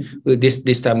 and then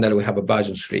this time that we have a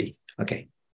version 3. Okay.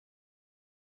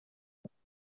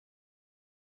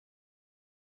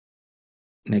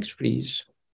 Next, please.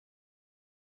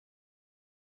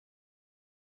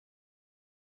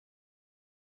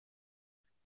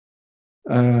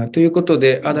 ということ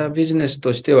で、アダービジネス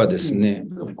としてはですね、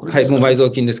はい、もう埋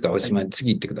蔵金ですから、おしまい、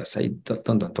次行ってください。ど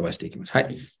んどん飛ばしていきます。は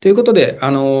い。ということで、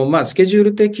スケジュー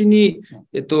ル的に、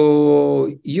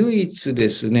唯一で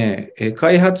すね、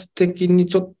開発的に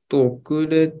ちょっと遅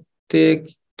れて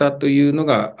きたというの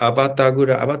が、アバタ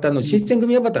ーの新選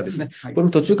組アバターですね。これも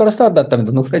途中からスタートだったの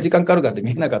で、どのくらい時間かかるかって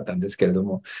見えなかったんですけれど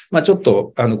も、ちょっ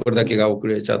と、これだけが遅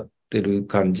れちゃってる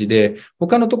感じで、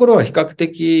他のところは比較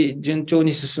的順調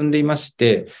に進んでいまし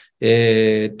て、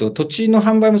土地の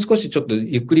販売も少しちょっと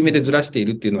ゆっくりめでずらしてい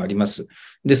るっていうのはあります。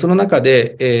で、その中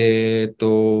で、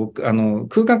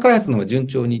空間開発の方が順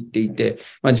調にいっていて、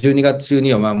12月中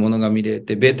には物が見れ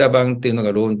て、ベータ版っていうの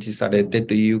がローンチされて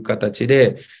という形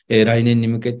で、来年に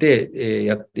向けて、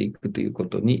やっていくというこ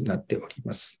とになっており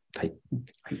ます。はい。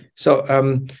So,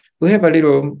 we have a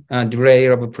little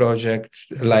delay of a project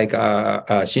like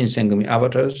Shinsengumi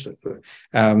avatars,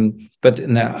 but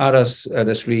the others,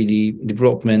 the 3D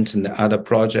development and the other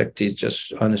project is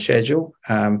just on a schedule.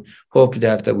 Hope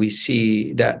that we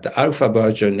see that the alpha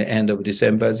version the end of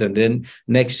December, and then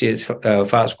next year's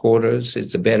first quarters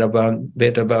is the beta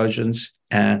versions,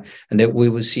 and then we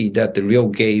will see that the real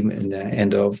game at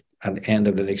the end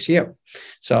of the next year.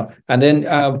 So, and then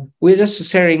we're just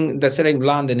selling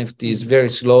land NFTs very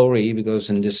slowly because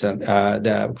in this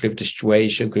the crypto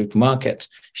market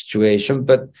situation,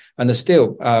 but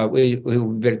still we're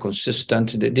very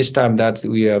consistent. This time that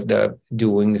we have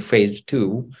doing phase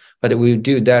 2, but we'll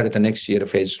do that at the next year,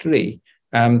 phase 3.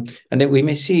 And then we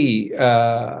may see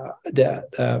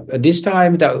this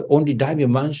time that only Daimyo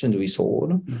Mansions we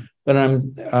sold, but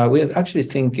we're actually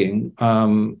thinking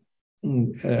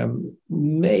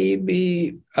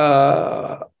maybe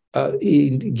in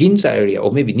Ginza area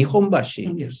or maybe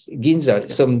Nihonbashi, yes,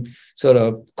 Ginza, some sort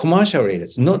of commercial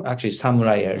areas, not actually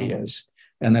samurai areas,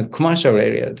 and a commercial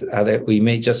area that we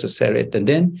may just sell it. And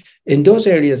then in those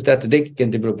areas that they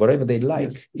can develop whatever they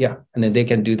like, yes. Yeah, and then they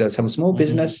can do some small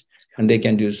business, and they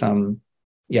can do some,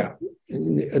 whatever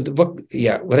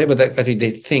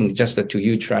they think, just to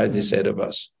utilize this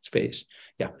Edoverse space.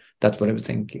 Yeah, that's what I'm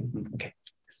thinking. Okay.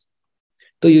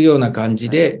 というような感じ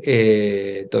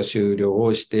で、終了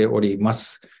をしておりま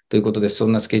す。ということで、そ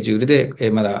んなスケジュールで、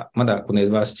まだこのエ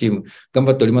ドバースチーム頑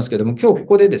張っておりますけれども、今日こ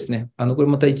こでですね、これ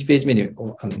また1ページ目に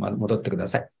戻ってくだ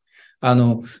さい。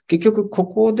結局こ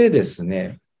こでです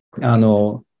ね、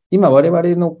今我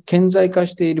々の顕在化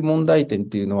している問題点っ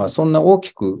ていうのは、そんな大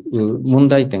きく問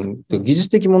題点、技術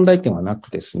的問題点はなく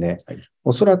ですね、はい、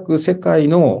おそらく世界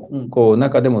の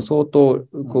中でも相当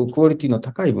クオリティの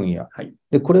高い分野。はい、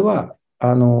で、これは、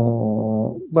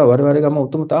我々がも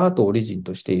ともとアートをオリジン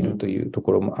としているというと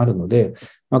ころもあるので、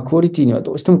クオリティには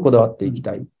どうしてもこだわっていき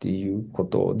たいっていうこ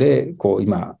とで、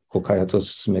今、開発を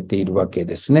進めているわけ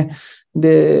ですね。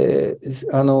で、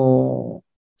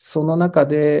その中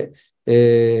で、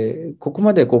ここ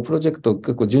までプロジェクト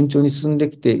結構順調に進んで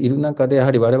きている中で、や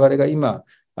はり我々が今、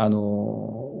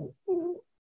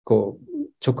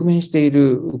直面してい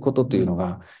ることというの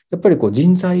が、やっぱり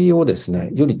人材をです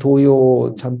ね、より登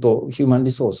用、ちゃんとヒューマン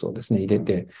リソースをですね、入れ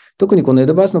て、特にこのエ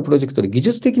ドバースのプロジェクトで技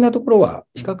術的なところは、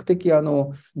比較的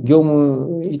業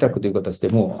務委託という形で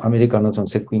も、アメリカのその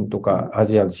セックインとか、ア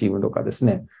ジアのチームとかです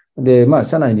ね、で、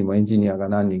社内にもエンジニアが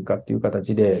何人かっていう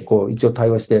形で、一応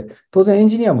対応して、当然エン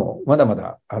ジニアもまだま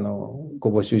だ、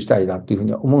募集したいなというふう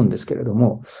には思うんですけれど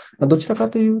も、どちらか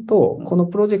というと、この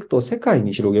プロジェクトを世界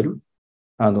に広げる、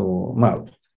こ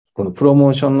のプロ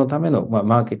モーションのための、マ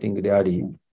ーケティングであり、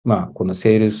この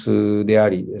セールスであ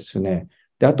りですね、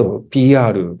で、あと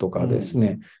PR とかです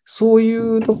ね、そうい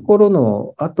うところ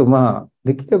の、あと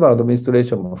できればアドミニストレー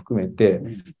ションも含めて、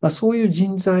そういう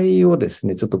人材をです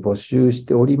ね、ちょっと募集し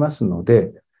ておりますの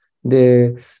で、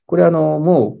で、これ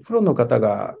もうプロの方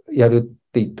がやるっ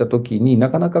て言ったときにな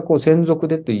かなか専属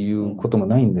でということも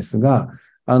ないんですが、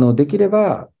できれ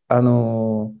ば、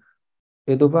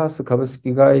エドバース株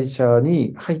式会社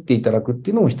に入っていただくっ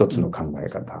ていうのも一つの考え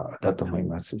方だと思い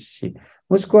ますし、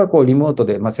もしくはリモート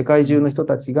で、世界中の人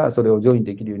たちがそれをジョイン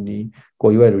できるように、い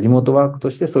わゆるリモートワーク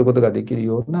としてそういうことができる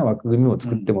ような枠組みを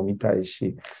作ってもみたい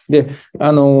し、で、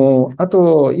あ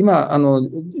と、今、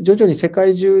徐々に世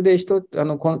界中でコ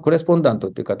レスポンダント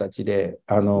っていう形で、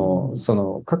そ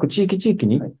の各地域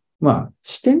に、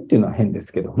支店っていうのは変で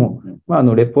すけども、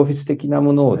レップオフィス的な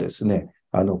ものをですね、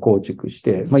構築し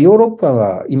て、ヨーロッパ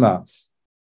は今、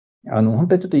本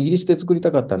当はちょっとイギリスで作りた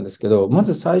かったんですけど、ま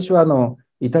ず最初は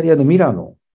イタリアのミラ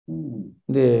ノ、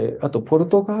で、あとポル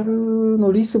トガル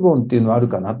のリスボンっていうのはある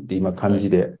かなって今感じ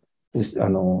で、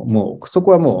もうそ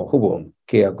こはもうほぼ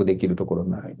契約できるところ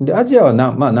ない。で、アジアは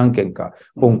何件か、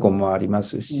香港もありま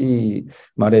すし、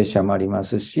マレーシアもありま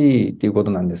すし、っていうこ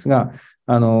となんですが、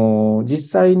実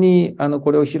際に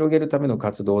これを広げるための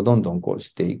活動をどんどん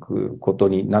していくこと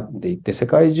になっていって、世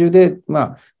界中で、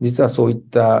実はそういっ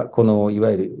たい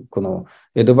わゆるこの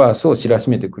エドバースを知らし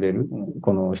めてくれる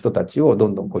この人たちをど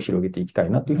んどん広げていきたい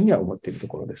なというふうには思っていると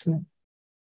ころですね。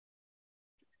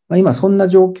今そんな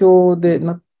状況で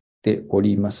なってお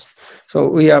ります。So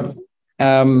we are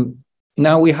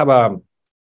now we have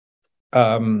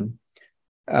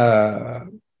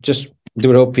just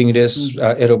developing this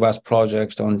Edoverse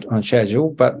project on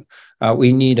schedule, but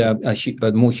we need a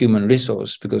more human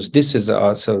resource because this is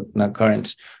also the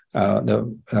current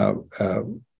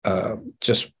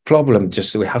just problem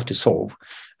just we have to solve.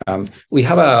 We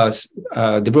have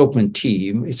a development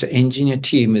team. It's an engineer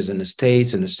team is in the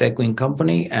States and the Sequin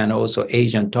company and also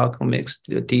Asian tokenomics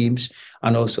teams.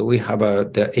 And also we have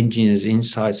the engineers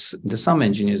inside, some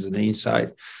engineers on the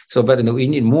inside. So, but we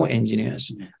need more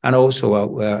engineers. And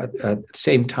also at the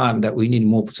same time that we need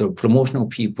more sort of promotional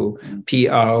people,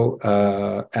 PR,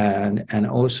 and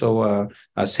also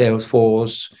a sales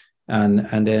force,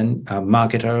 and then a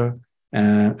marketer,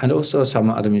 and also some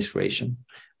administration.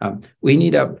 We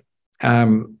need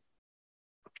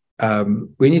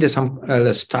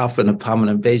some staff on a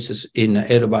permanent basis in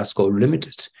Edoverse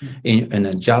Limited in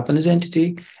a Japanese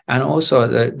entity, and also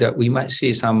that we might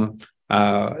see some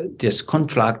this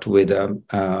contract with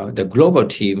the global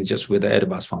team just with the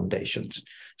Edoverse foundations.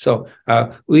 So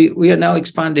we are now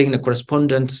expanding the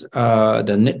correspondence,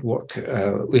 the network.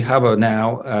 We have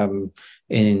the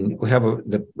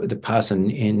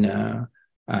person in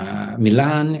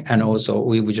Milan, and also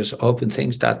we would just open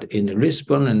things that in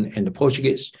Lisbon and in the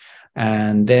Portuguese,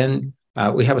 and then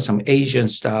we have some Asian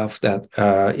staff that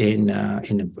in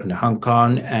Hong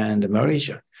Kong and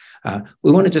Malaysia.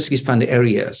 We want to just expand the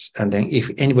areas, and then if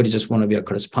anybody just want to be a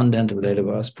correspondent with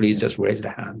Edoverse, please just raise the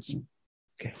hands.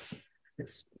 Okay.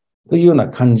 Yes. というような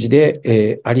感じ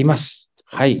で、あります。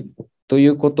はい。とい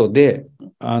うことで、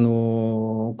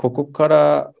ここか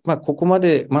ら、ここま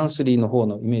でマンスリーの方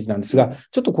のイメージなんですが、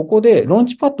ちょっとここでローン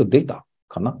チパッド出た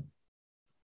かな？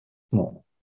も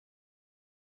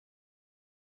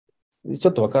う。ち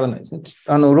ょっとわからないですね。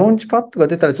ローンチパッドが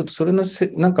出たら、ちょっとそれの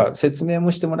なんか説明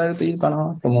もしてもらえるといいか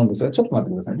なと思うんですが、ちょっと待っ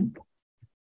てくださいね。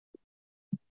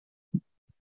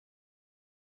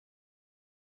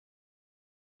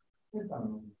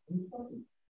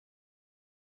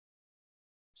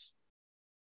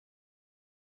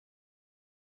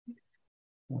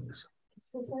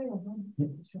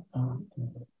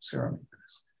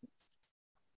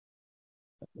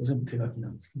全部手書きな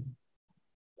んですね。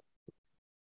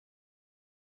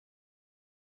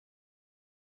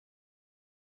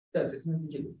じゃあ説明で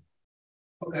きる。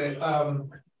Okay.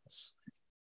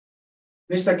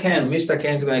 Mr. Ken is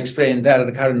going to explain that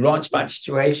the current launchpad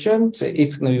situation. So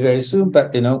it's going to be very soon,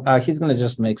 but he's going to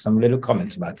just make some little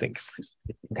comments about things.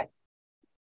 Okay.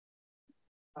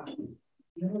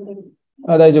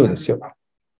 大丈夫ですよ。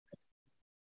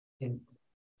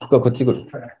こっち来る。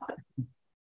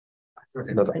すみま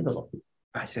せん、どうぞ。どうぞ。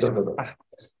失礼しま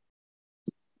す。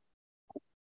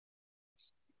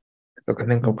画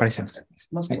面がお借りしてます。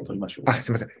マスクを取りましょう。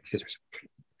すみません、失礼しました。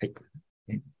はい。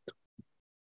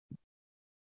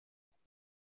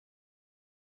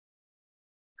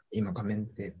今画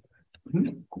面で。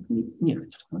ここに見えて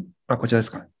きたかな。こちらで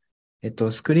すか。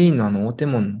スクリーンの大手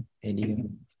門のエリア。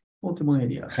大手門エ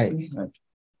リアですね。はい。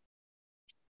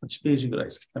8ページぐらい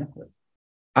ですかね。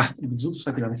ずっと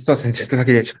先だね。そうですね、ずっと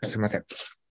先で、ちょっとすみません。こ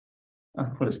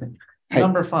れですね。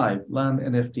Number 5, Land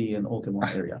NFT and 大手門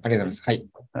エリア。ありがとうございます。はい。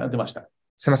出ました。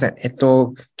すみません。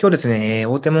今日ですね、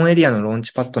大手門エリアのローン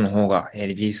チパッドの方が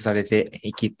リリースされて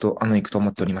いくと思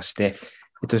っておりまして、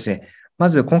ですね、ま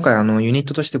ず今回ユニッ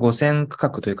トとして5000区画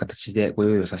という形でご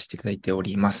用意をさせていただいてお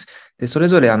ります。で、それ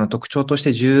ぞれ特徴として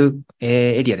10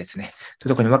エリアですね、という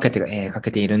ところに分けてか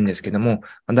けているんですけども、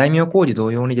大名工事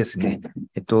同様にですね、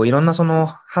いろんなその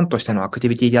班としてのアクティ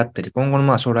ビティであったり、今後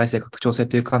の将来性、拡張性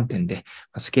という観点で、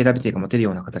スケーラビリティが持てる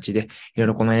ような形で、いろい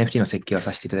ろこの NFT の設計を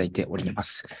させていただいておりま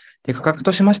す。で、価格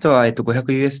としましては、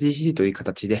500USDC という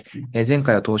形で、前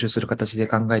回を踏襲する形で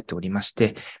考えておりまし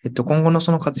て、今後の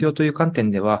その活用という観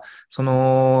点では、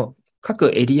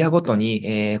各エリアごと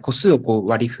に、個数を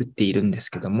割り振っているんです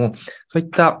けども、そういっ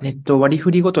た、割り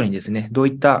振りごとにですね、どう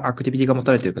いったアクティビティが持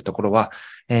たれているかところは、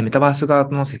メタバース側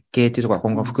の設計というところが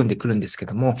今後含んでくるんですけ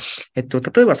ども、例え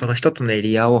ばその一つのエ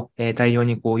リアを、大量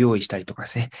に用意したりとかで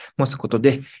すね、持つこと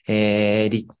で、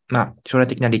将来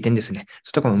的な利点ですね、そういっ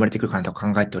たところも生まれてくるかなと考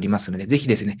えておりますので、ぜひ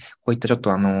ですね、こういったちょっと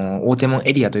大手門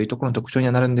エリアというところの特徴に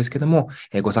はなるんですけども、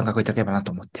ご参画いただければな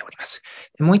と思っております。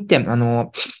もう一点、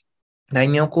大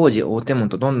名工事、大手門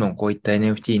とどんどんこういった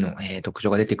NFT の、特徴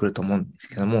が出てくると思うんです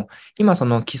けども、今そ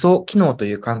の基礎機能と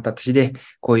いう形で、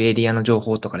こういうエリアの情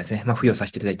報とかですね、付与さ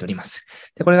せていただいております。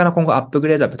で、これが今後アップグ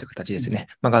レードアップという形ですね。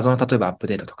画像の例えばアップ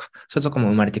デートとか、そういうところ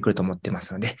も生まれてくると思ってま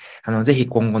すので、ぜひ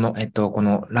今後の、こ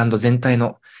のランド全体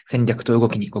の戦略と動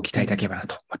きにご期待いただければな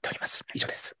と思っております。以上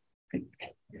です。はい。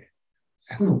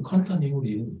簡単に言う。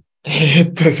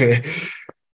ですね。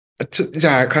じ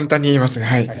ゃあ、簡単に言いますね。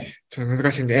はい。ちょっと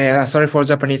難しいんで。Sorry for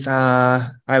Japanese. I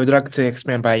would like to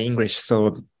explain by English.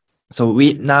 So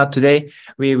today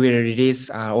we will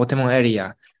release Otemon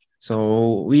area.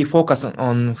 So we focus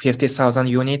on 50,000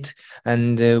 units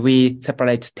and we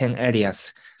separate 10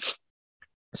 areas.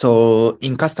 So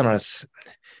in customers,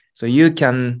 so you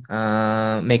can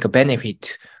make a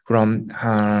benefit from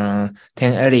 10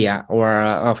 area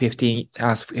or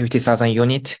 50,000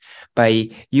 units by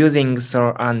using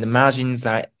and merging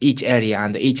each area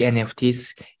and each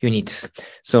NFT's units.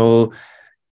 So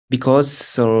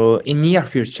in near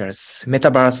futures,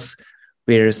 Metaverse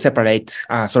will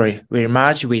will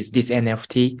merge with this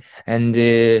NFT and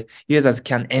users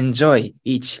can enjoy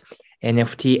each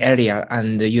NFT area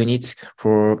and units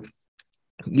for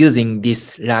using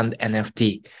this land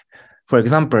NFT. For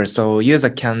example, so user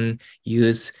can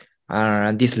use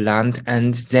this land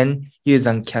and then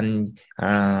user can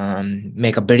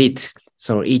make a bridge.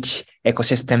 So each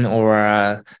ecosystem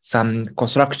or some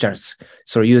constructors.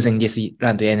 So using this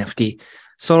land NFT.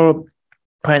 So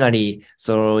finally,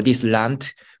 so this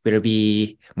land will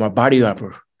be more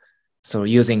valuable. So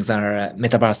using the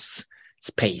metaverse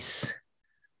space.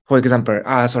 For example,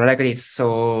 so like this.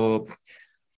 So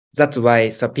that's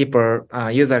why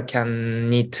user can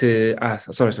need to,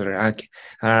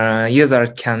 user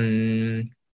can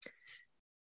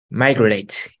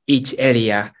migrate each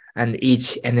area and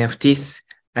each NFTs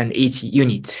and each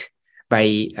unit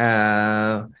by,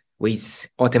 with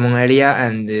Otemon area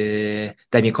and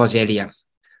Daimikoji area.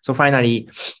 So finally,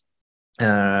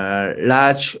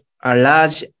 large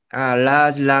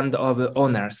land of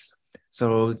owners,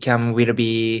 so will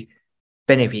be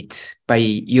benefit by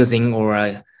using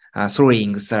or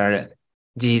throwing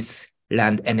these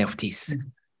land NFTs.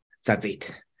 That's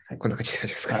it. こんな感じで大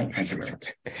丈夫ですか？はい。すみません。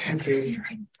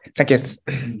Thank you.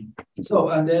 So,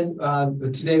 and then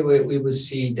today we will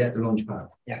see that launch pad.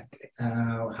 Yeah.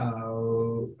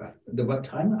 What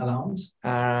time allows?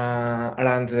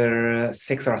 Around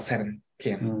 6 or 7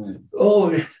 p.m.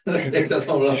 Oh, that's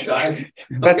a long time.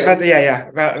 But because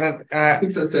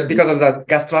of the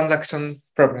gas transaction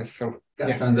problem. So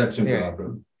gas transaction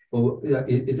problem. Oh,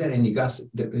 is there any gas? Is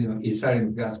there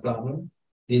any gas problem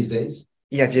these days?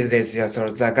 Yeah, these days, yeah. So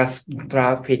the gas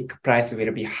traffic price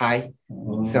will be high.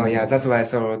 Oh. So yeah, that's why.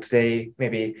 So today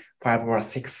maybe 5 or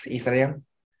 6 Ethereum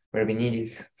will be needed.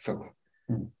 So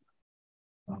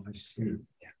I see.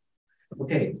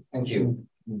 Okay, thank you.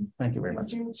 Thank you very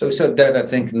much. So that I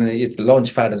think the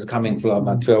launch pad is coming from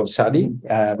 12:30.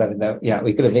 Yeah,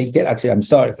 we couldn't make it. Actually, I'm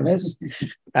sorry for this.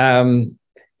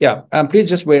 Please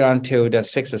just wait until the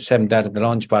 6 or 7 that the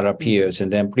launch pad appears,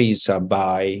 and then please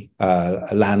buy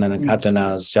land and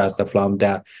katanas just from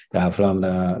the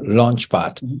launch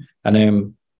pad. And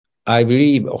then I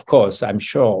believe, of course, I'm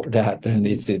sure that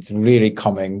this is really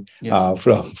coming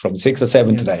from 6 or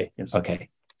 7 today. Okay,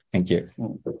 thank you.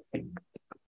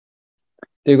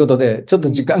 ということで、ちょっと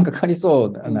時間かかりそ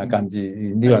うな感じ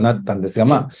にはなったんですが、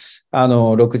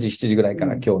6時、7時ぐらいか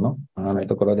ら今日の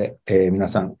ところで、皆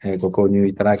さん、ご購入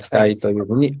いただきたいという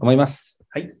ふうに思います。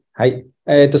はい。はい。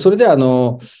それでは、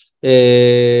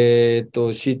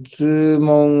質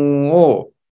問を、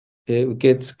受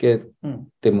け付け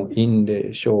てもいいん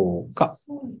でしょうか。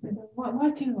そうですね。マ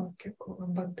ーティンは結構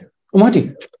頑張って。マーテ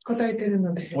ィン答えてる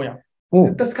ので、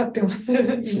助かってます。素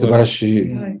晴らし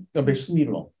い。別室にい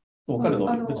るの彼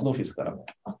の別のオフィスから。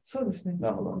そうですね。な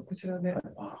るほど。こちらで。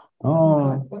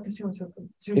私もちょっと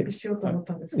準備しようと思っ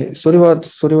たんですけど。そ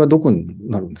れはどこに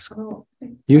なるんですか？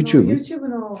 YouTube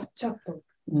のチャット。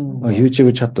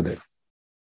YouTube チャットで。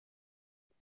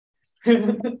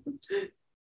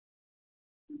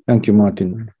Thank you,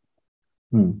 Martin.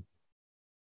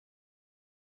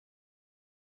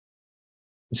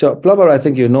 So, probably, I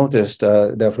think you noticed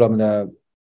that from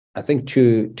I think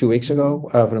two weeks ago,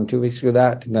 from 2 weeks ago,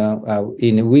 that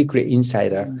in Weekly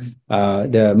Insider,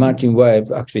 the Martin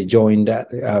Webb actually joined that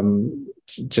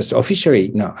just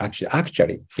officially. No,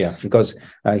 actually, yeah, because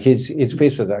his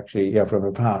face was actually from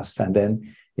the past, and then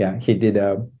he did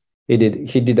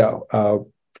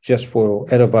just for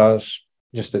Edoverse,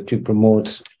 just to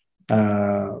promote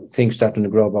things that in the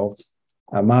global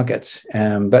markets.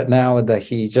 But now that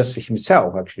he just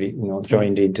himself actually,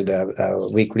 joined into the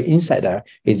Weekly Insider,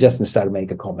 he's just started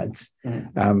making comments.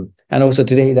 And also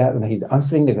today that he's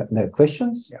answering the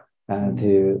questions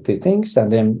to things, and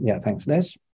then thanks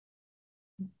this.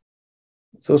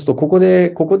 そうするとここ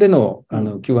での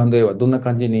Q&A はどんな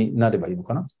感じになればいいの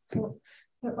かな？で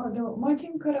もマーテ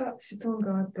ィンから質問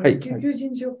があって、求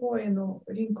人情報への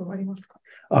リンクはありますか？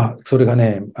それが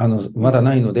ね、まだ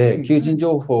ないので、求人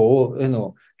情報へ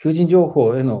の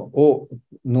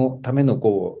ための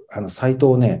サイト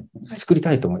をね、作り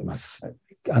たいと思います。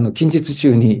近日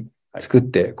中に作っ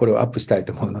て、これをアップしたい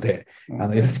と思うので、よ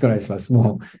ろしくお願いします。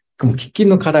もう喫緊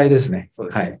の課題ですね。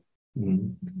はい。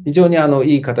非常に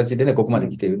いい形でね、ここまで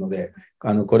来ているので、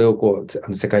これを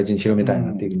世界中に広めたい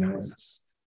なというふうに思います。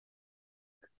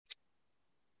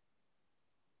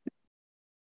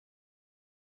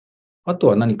あと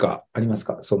は何かあります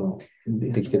か？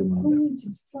出てきてるもので。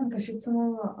実は質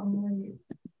問はあんまり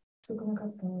少なか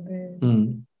ったので。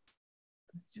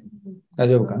大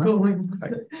丈夫かな？と思いま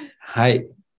す。はい。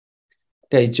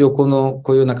で、一応こ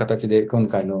ういうような形で今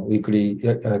回のウィークリ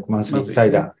ーマンスリーサ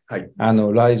イダー、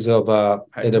Rise of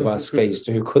Edoverse Space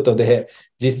ということで、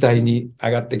実際に上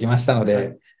がってきましたの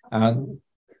で、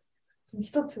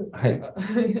一つありま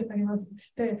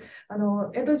して、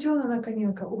江戸城の中に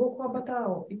動くアバター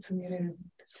をいつ見れるんで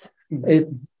すか？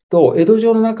江戸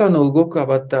城の中の動くア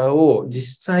バターを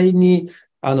実際に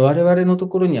我々のと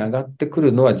ころに上がってく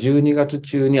るのは12月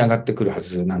中に上がってくるは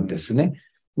ずなんですね。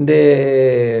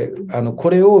で、こ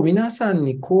れを皆さん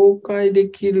に公開で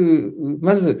きる、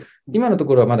まず今のと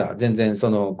ころはまだ全然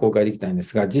公開できないんで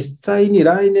すが、実際に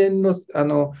来年の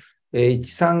1、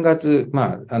3月、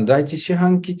第一四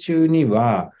半期中に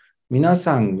は、皆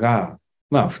さんが、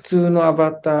普通のア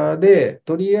バターで、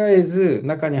とりあえず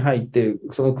中に入って、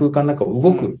その空間の中を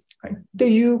動くって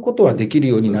いうことはできる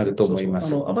ようになると思いま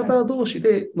す。アバター同士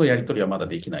でのやり取りはまだ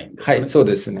できないんですね。はい、そう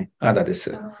ですね。まだで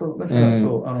す。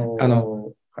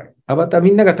アバター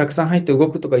みんながたくさん入って動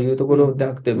くとかいうところじゃ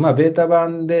なくて、ベータ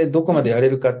版でどこまでやれ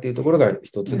るかっていうところが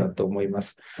一つだと思いま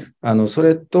す。そ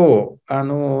れと、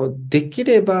でき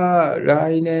れば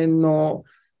来年の、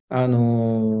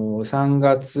3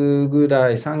月ぐ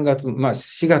らい、4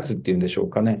月っていうんでしょう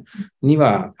かね、に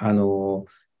は、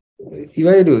い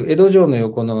わゆる江戸城の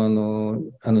横の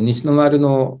西の丸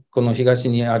のこの東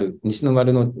にある、西の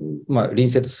丸の、隣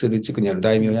接する地区にある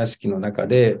大名屋敷の中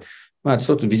で、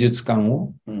一つ美術館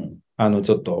を、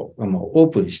ちょっとオー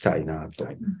プンしたいなと。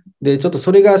で、ちょっと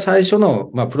それが最初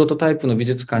の、プロトタイプの美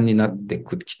術館になって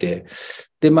きて、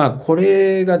で、こ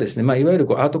れがですね、いわゆる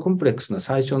アートコンプレックスの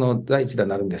最初の第一弾に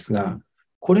なるんですが、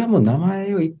これはもう名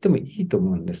前を言ってもいいと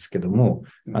思うんですけども、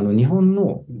日本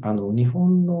の、い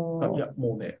や、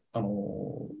もうね、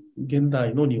現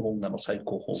代の日本画の最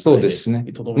高峰。そうですね。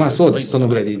そうです。その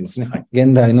ぐらいでいいですね。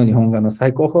現代の日本画の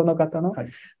最高峰の方の、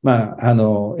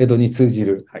江戸に通じ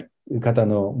る、方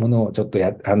のものをちょっと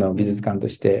美術館と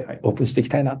してオープンしていき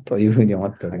たいなというふうに思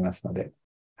っておりますので、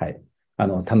はい。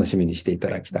楽しみにしていた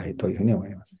だきたいというふうに思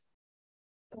います。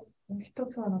一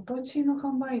つは、土地の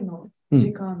販売の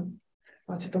時間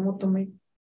はちょっともっと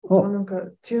なんか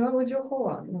違う情報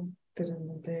は載ってる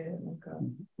ので、なんか、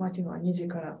待ちは2時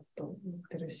からと言っ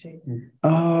てるし。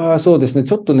ああ、そうですね。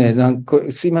ちょっとね、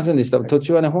すいませんでした。土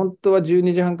地はね、本当は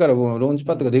12時半からもうローンチ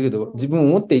パッドができると自分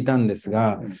思っていたんです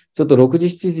が、ちょっと6時、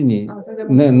7時に、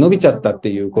ね、伸びちゃったって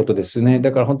いうことですね。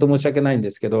だから本当申し訳ないんで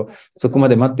すけど、そこま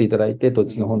で待っていただいて、土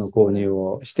地の方の購入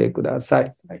をしてくださ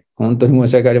い。本当に申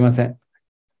し訳ありません。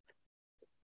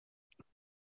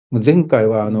前回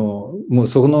はもう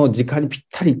その時間にぴっ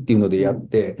たりっていうのでやっ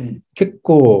て、結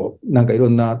構なんかいろ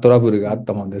んなトラブルがあっ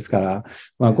たもんですか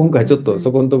ら、今回ちょっと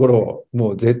そこのところをも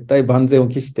う絶対万全を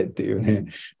期してっていうね、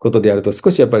ことでやると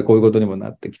少しやっぱりこういうことにもな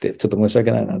ってきて、ちょっと申し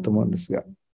訳ないなと思うんですが。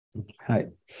はい。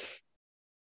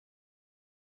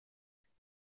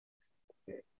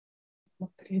と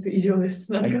りあえず以上で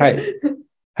す。はい。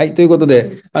はい。ということ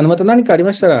で、また何かあり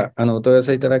ましたら、お問い合わ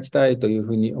せいただきたいという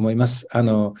ふうに思います。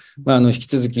引き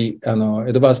続き、エ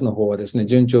ドバースの方はですね、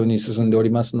順調に進んでおり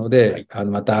ますので、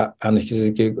また、引き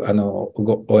続き、応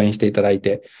援していただい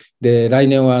て、で、来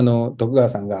年は、徳川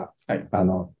さんが、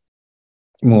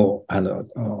もう、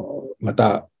ま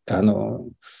た、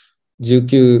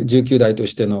19代と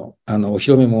しての、お披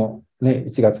露目もね、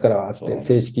1月からはあって、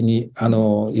正式に、い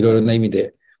ろいろな意味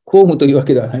で、公務というわ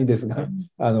けではないんですが、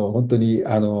本当に、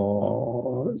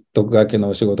徳川家の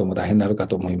お仕事も大変になるか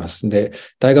と思いますんで、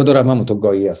大河ドラマも徳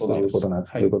川家康という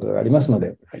ことがありますの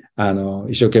で、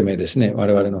一生懸命ですね、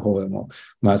我々の方でも、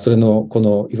それの、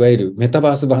いわゆるメタ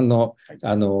バース版の、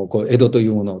江戸とい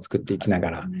うものを作っていきなが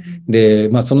ら、で、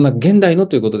その現代の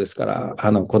ということですから、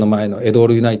この前のエドー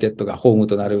ルユナイテッドがホーム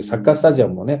となるサッカースタジア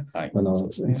ムもね、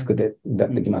作ってやっ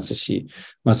てきますし、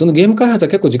そのゲーム開発は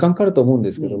結構時間かかると思うん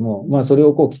ですけども、それ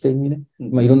を起点にね、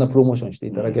いろんなプロモーションして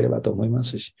いただければと思いま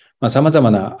すし、様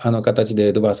々な形で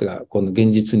エドバースが今度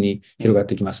現実に広がっ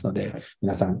ていきますので、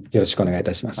皆さんよろしくお願いい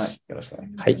たします。よろしくお願い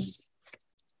します。はい。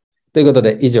ということ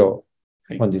で、以上、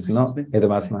本日のエド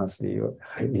バースマンスリ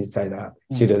ーインサイダ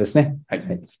ー終了ですね。はい。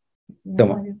どう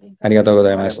もありがとうご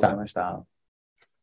ざいました。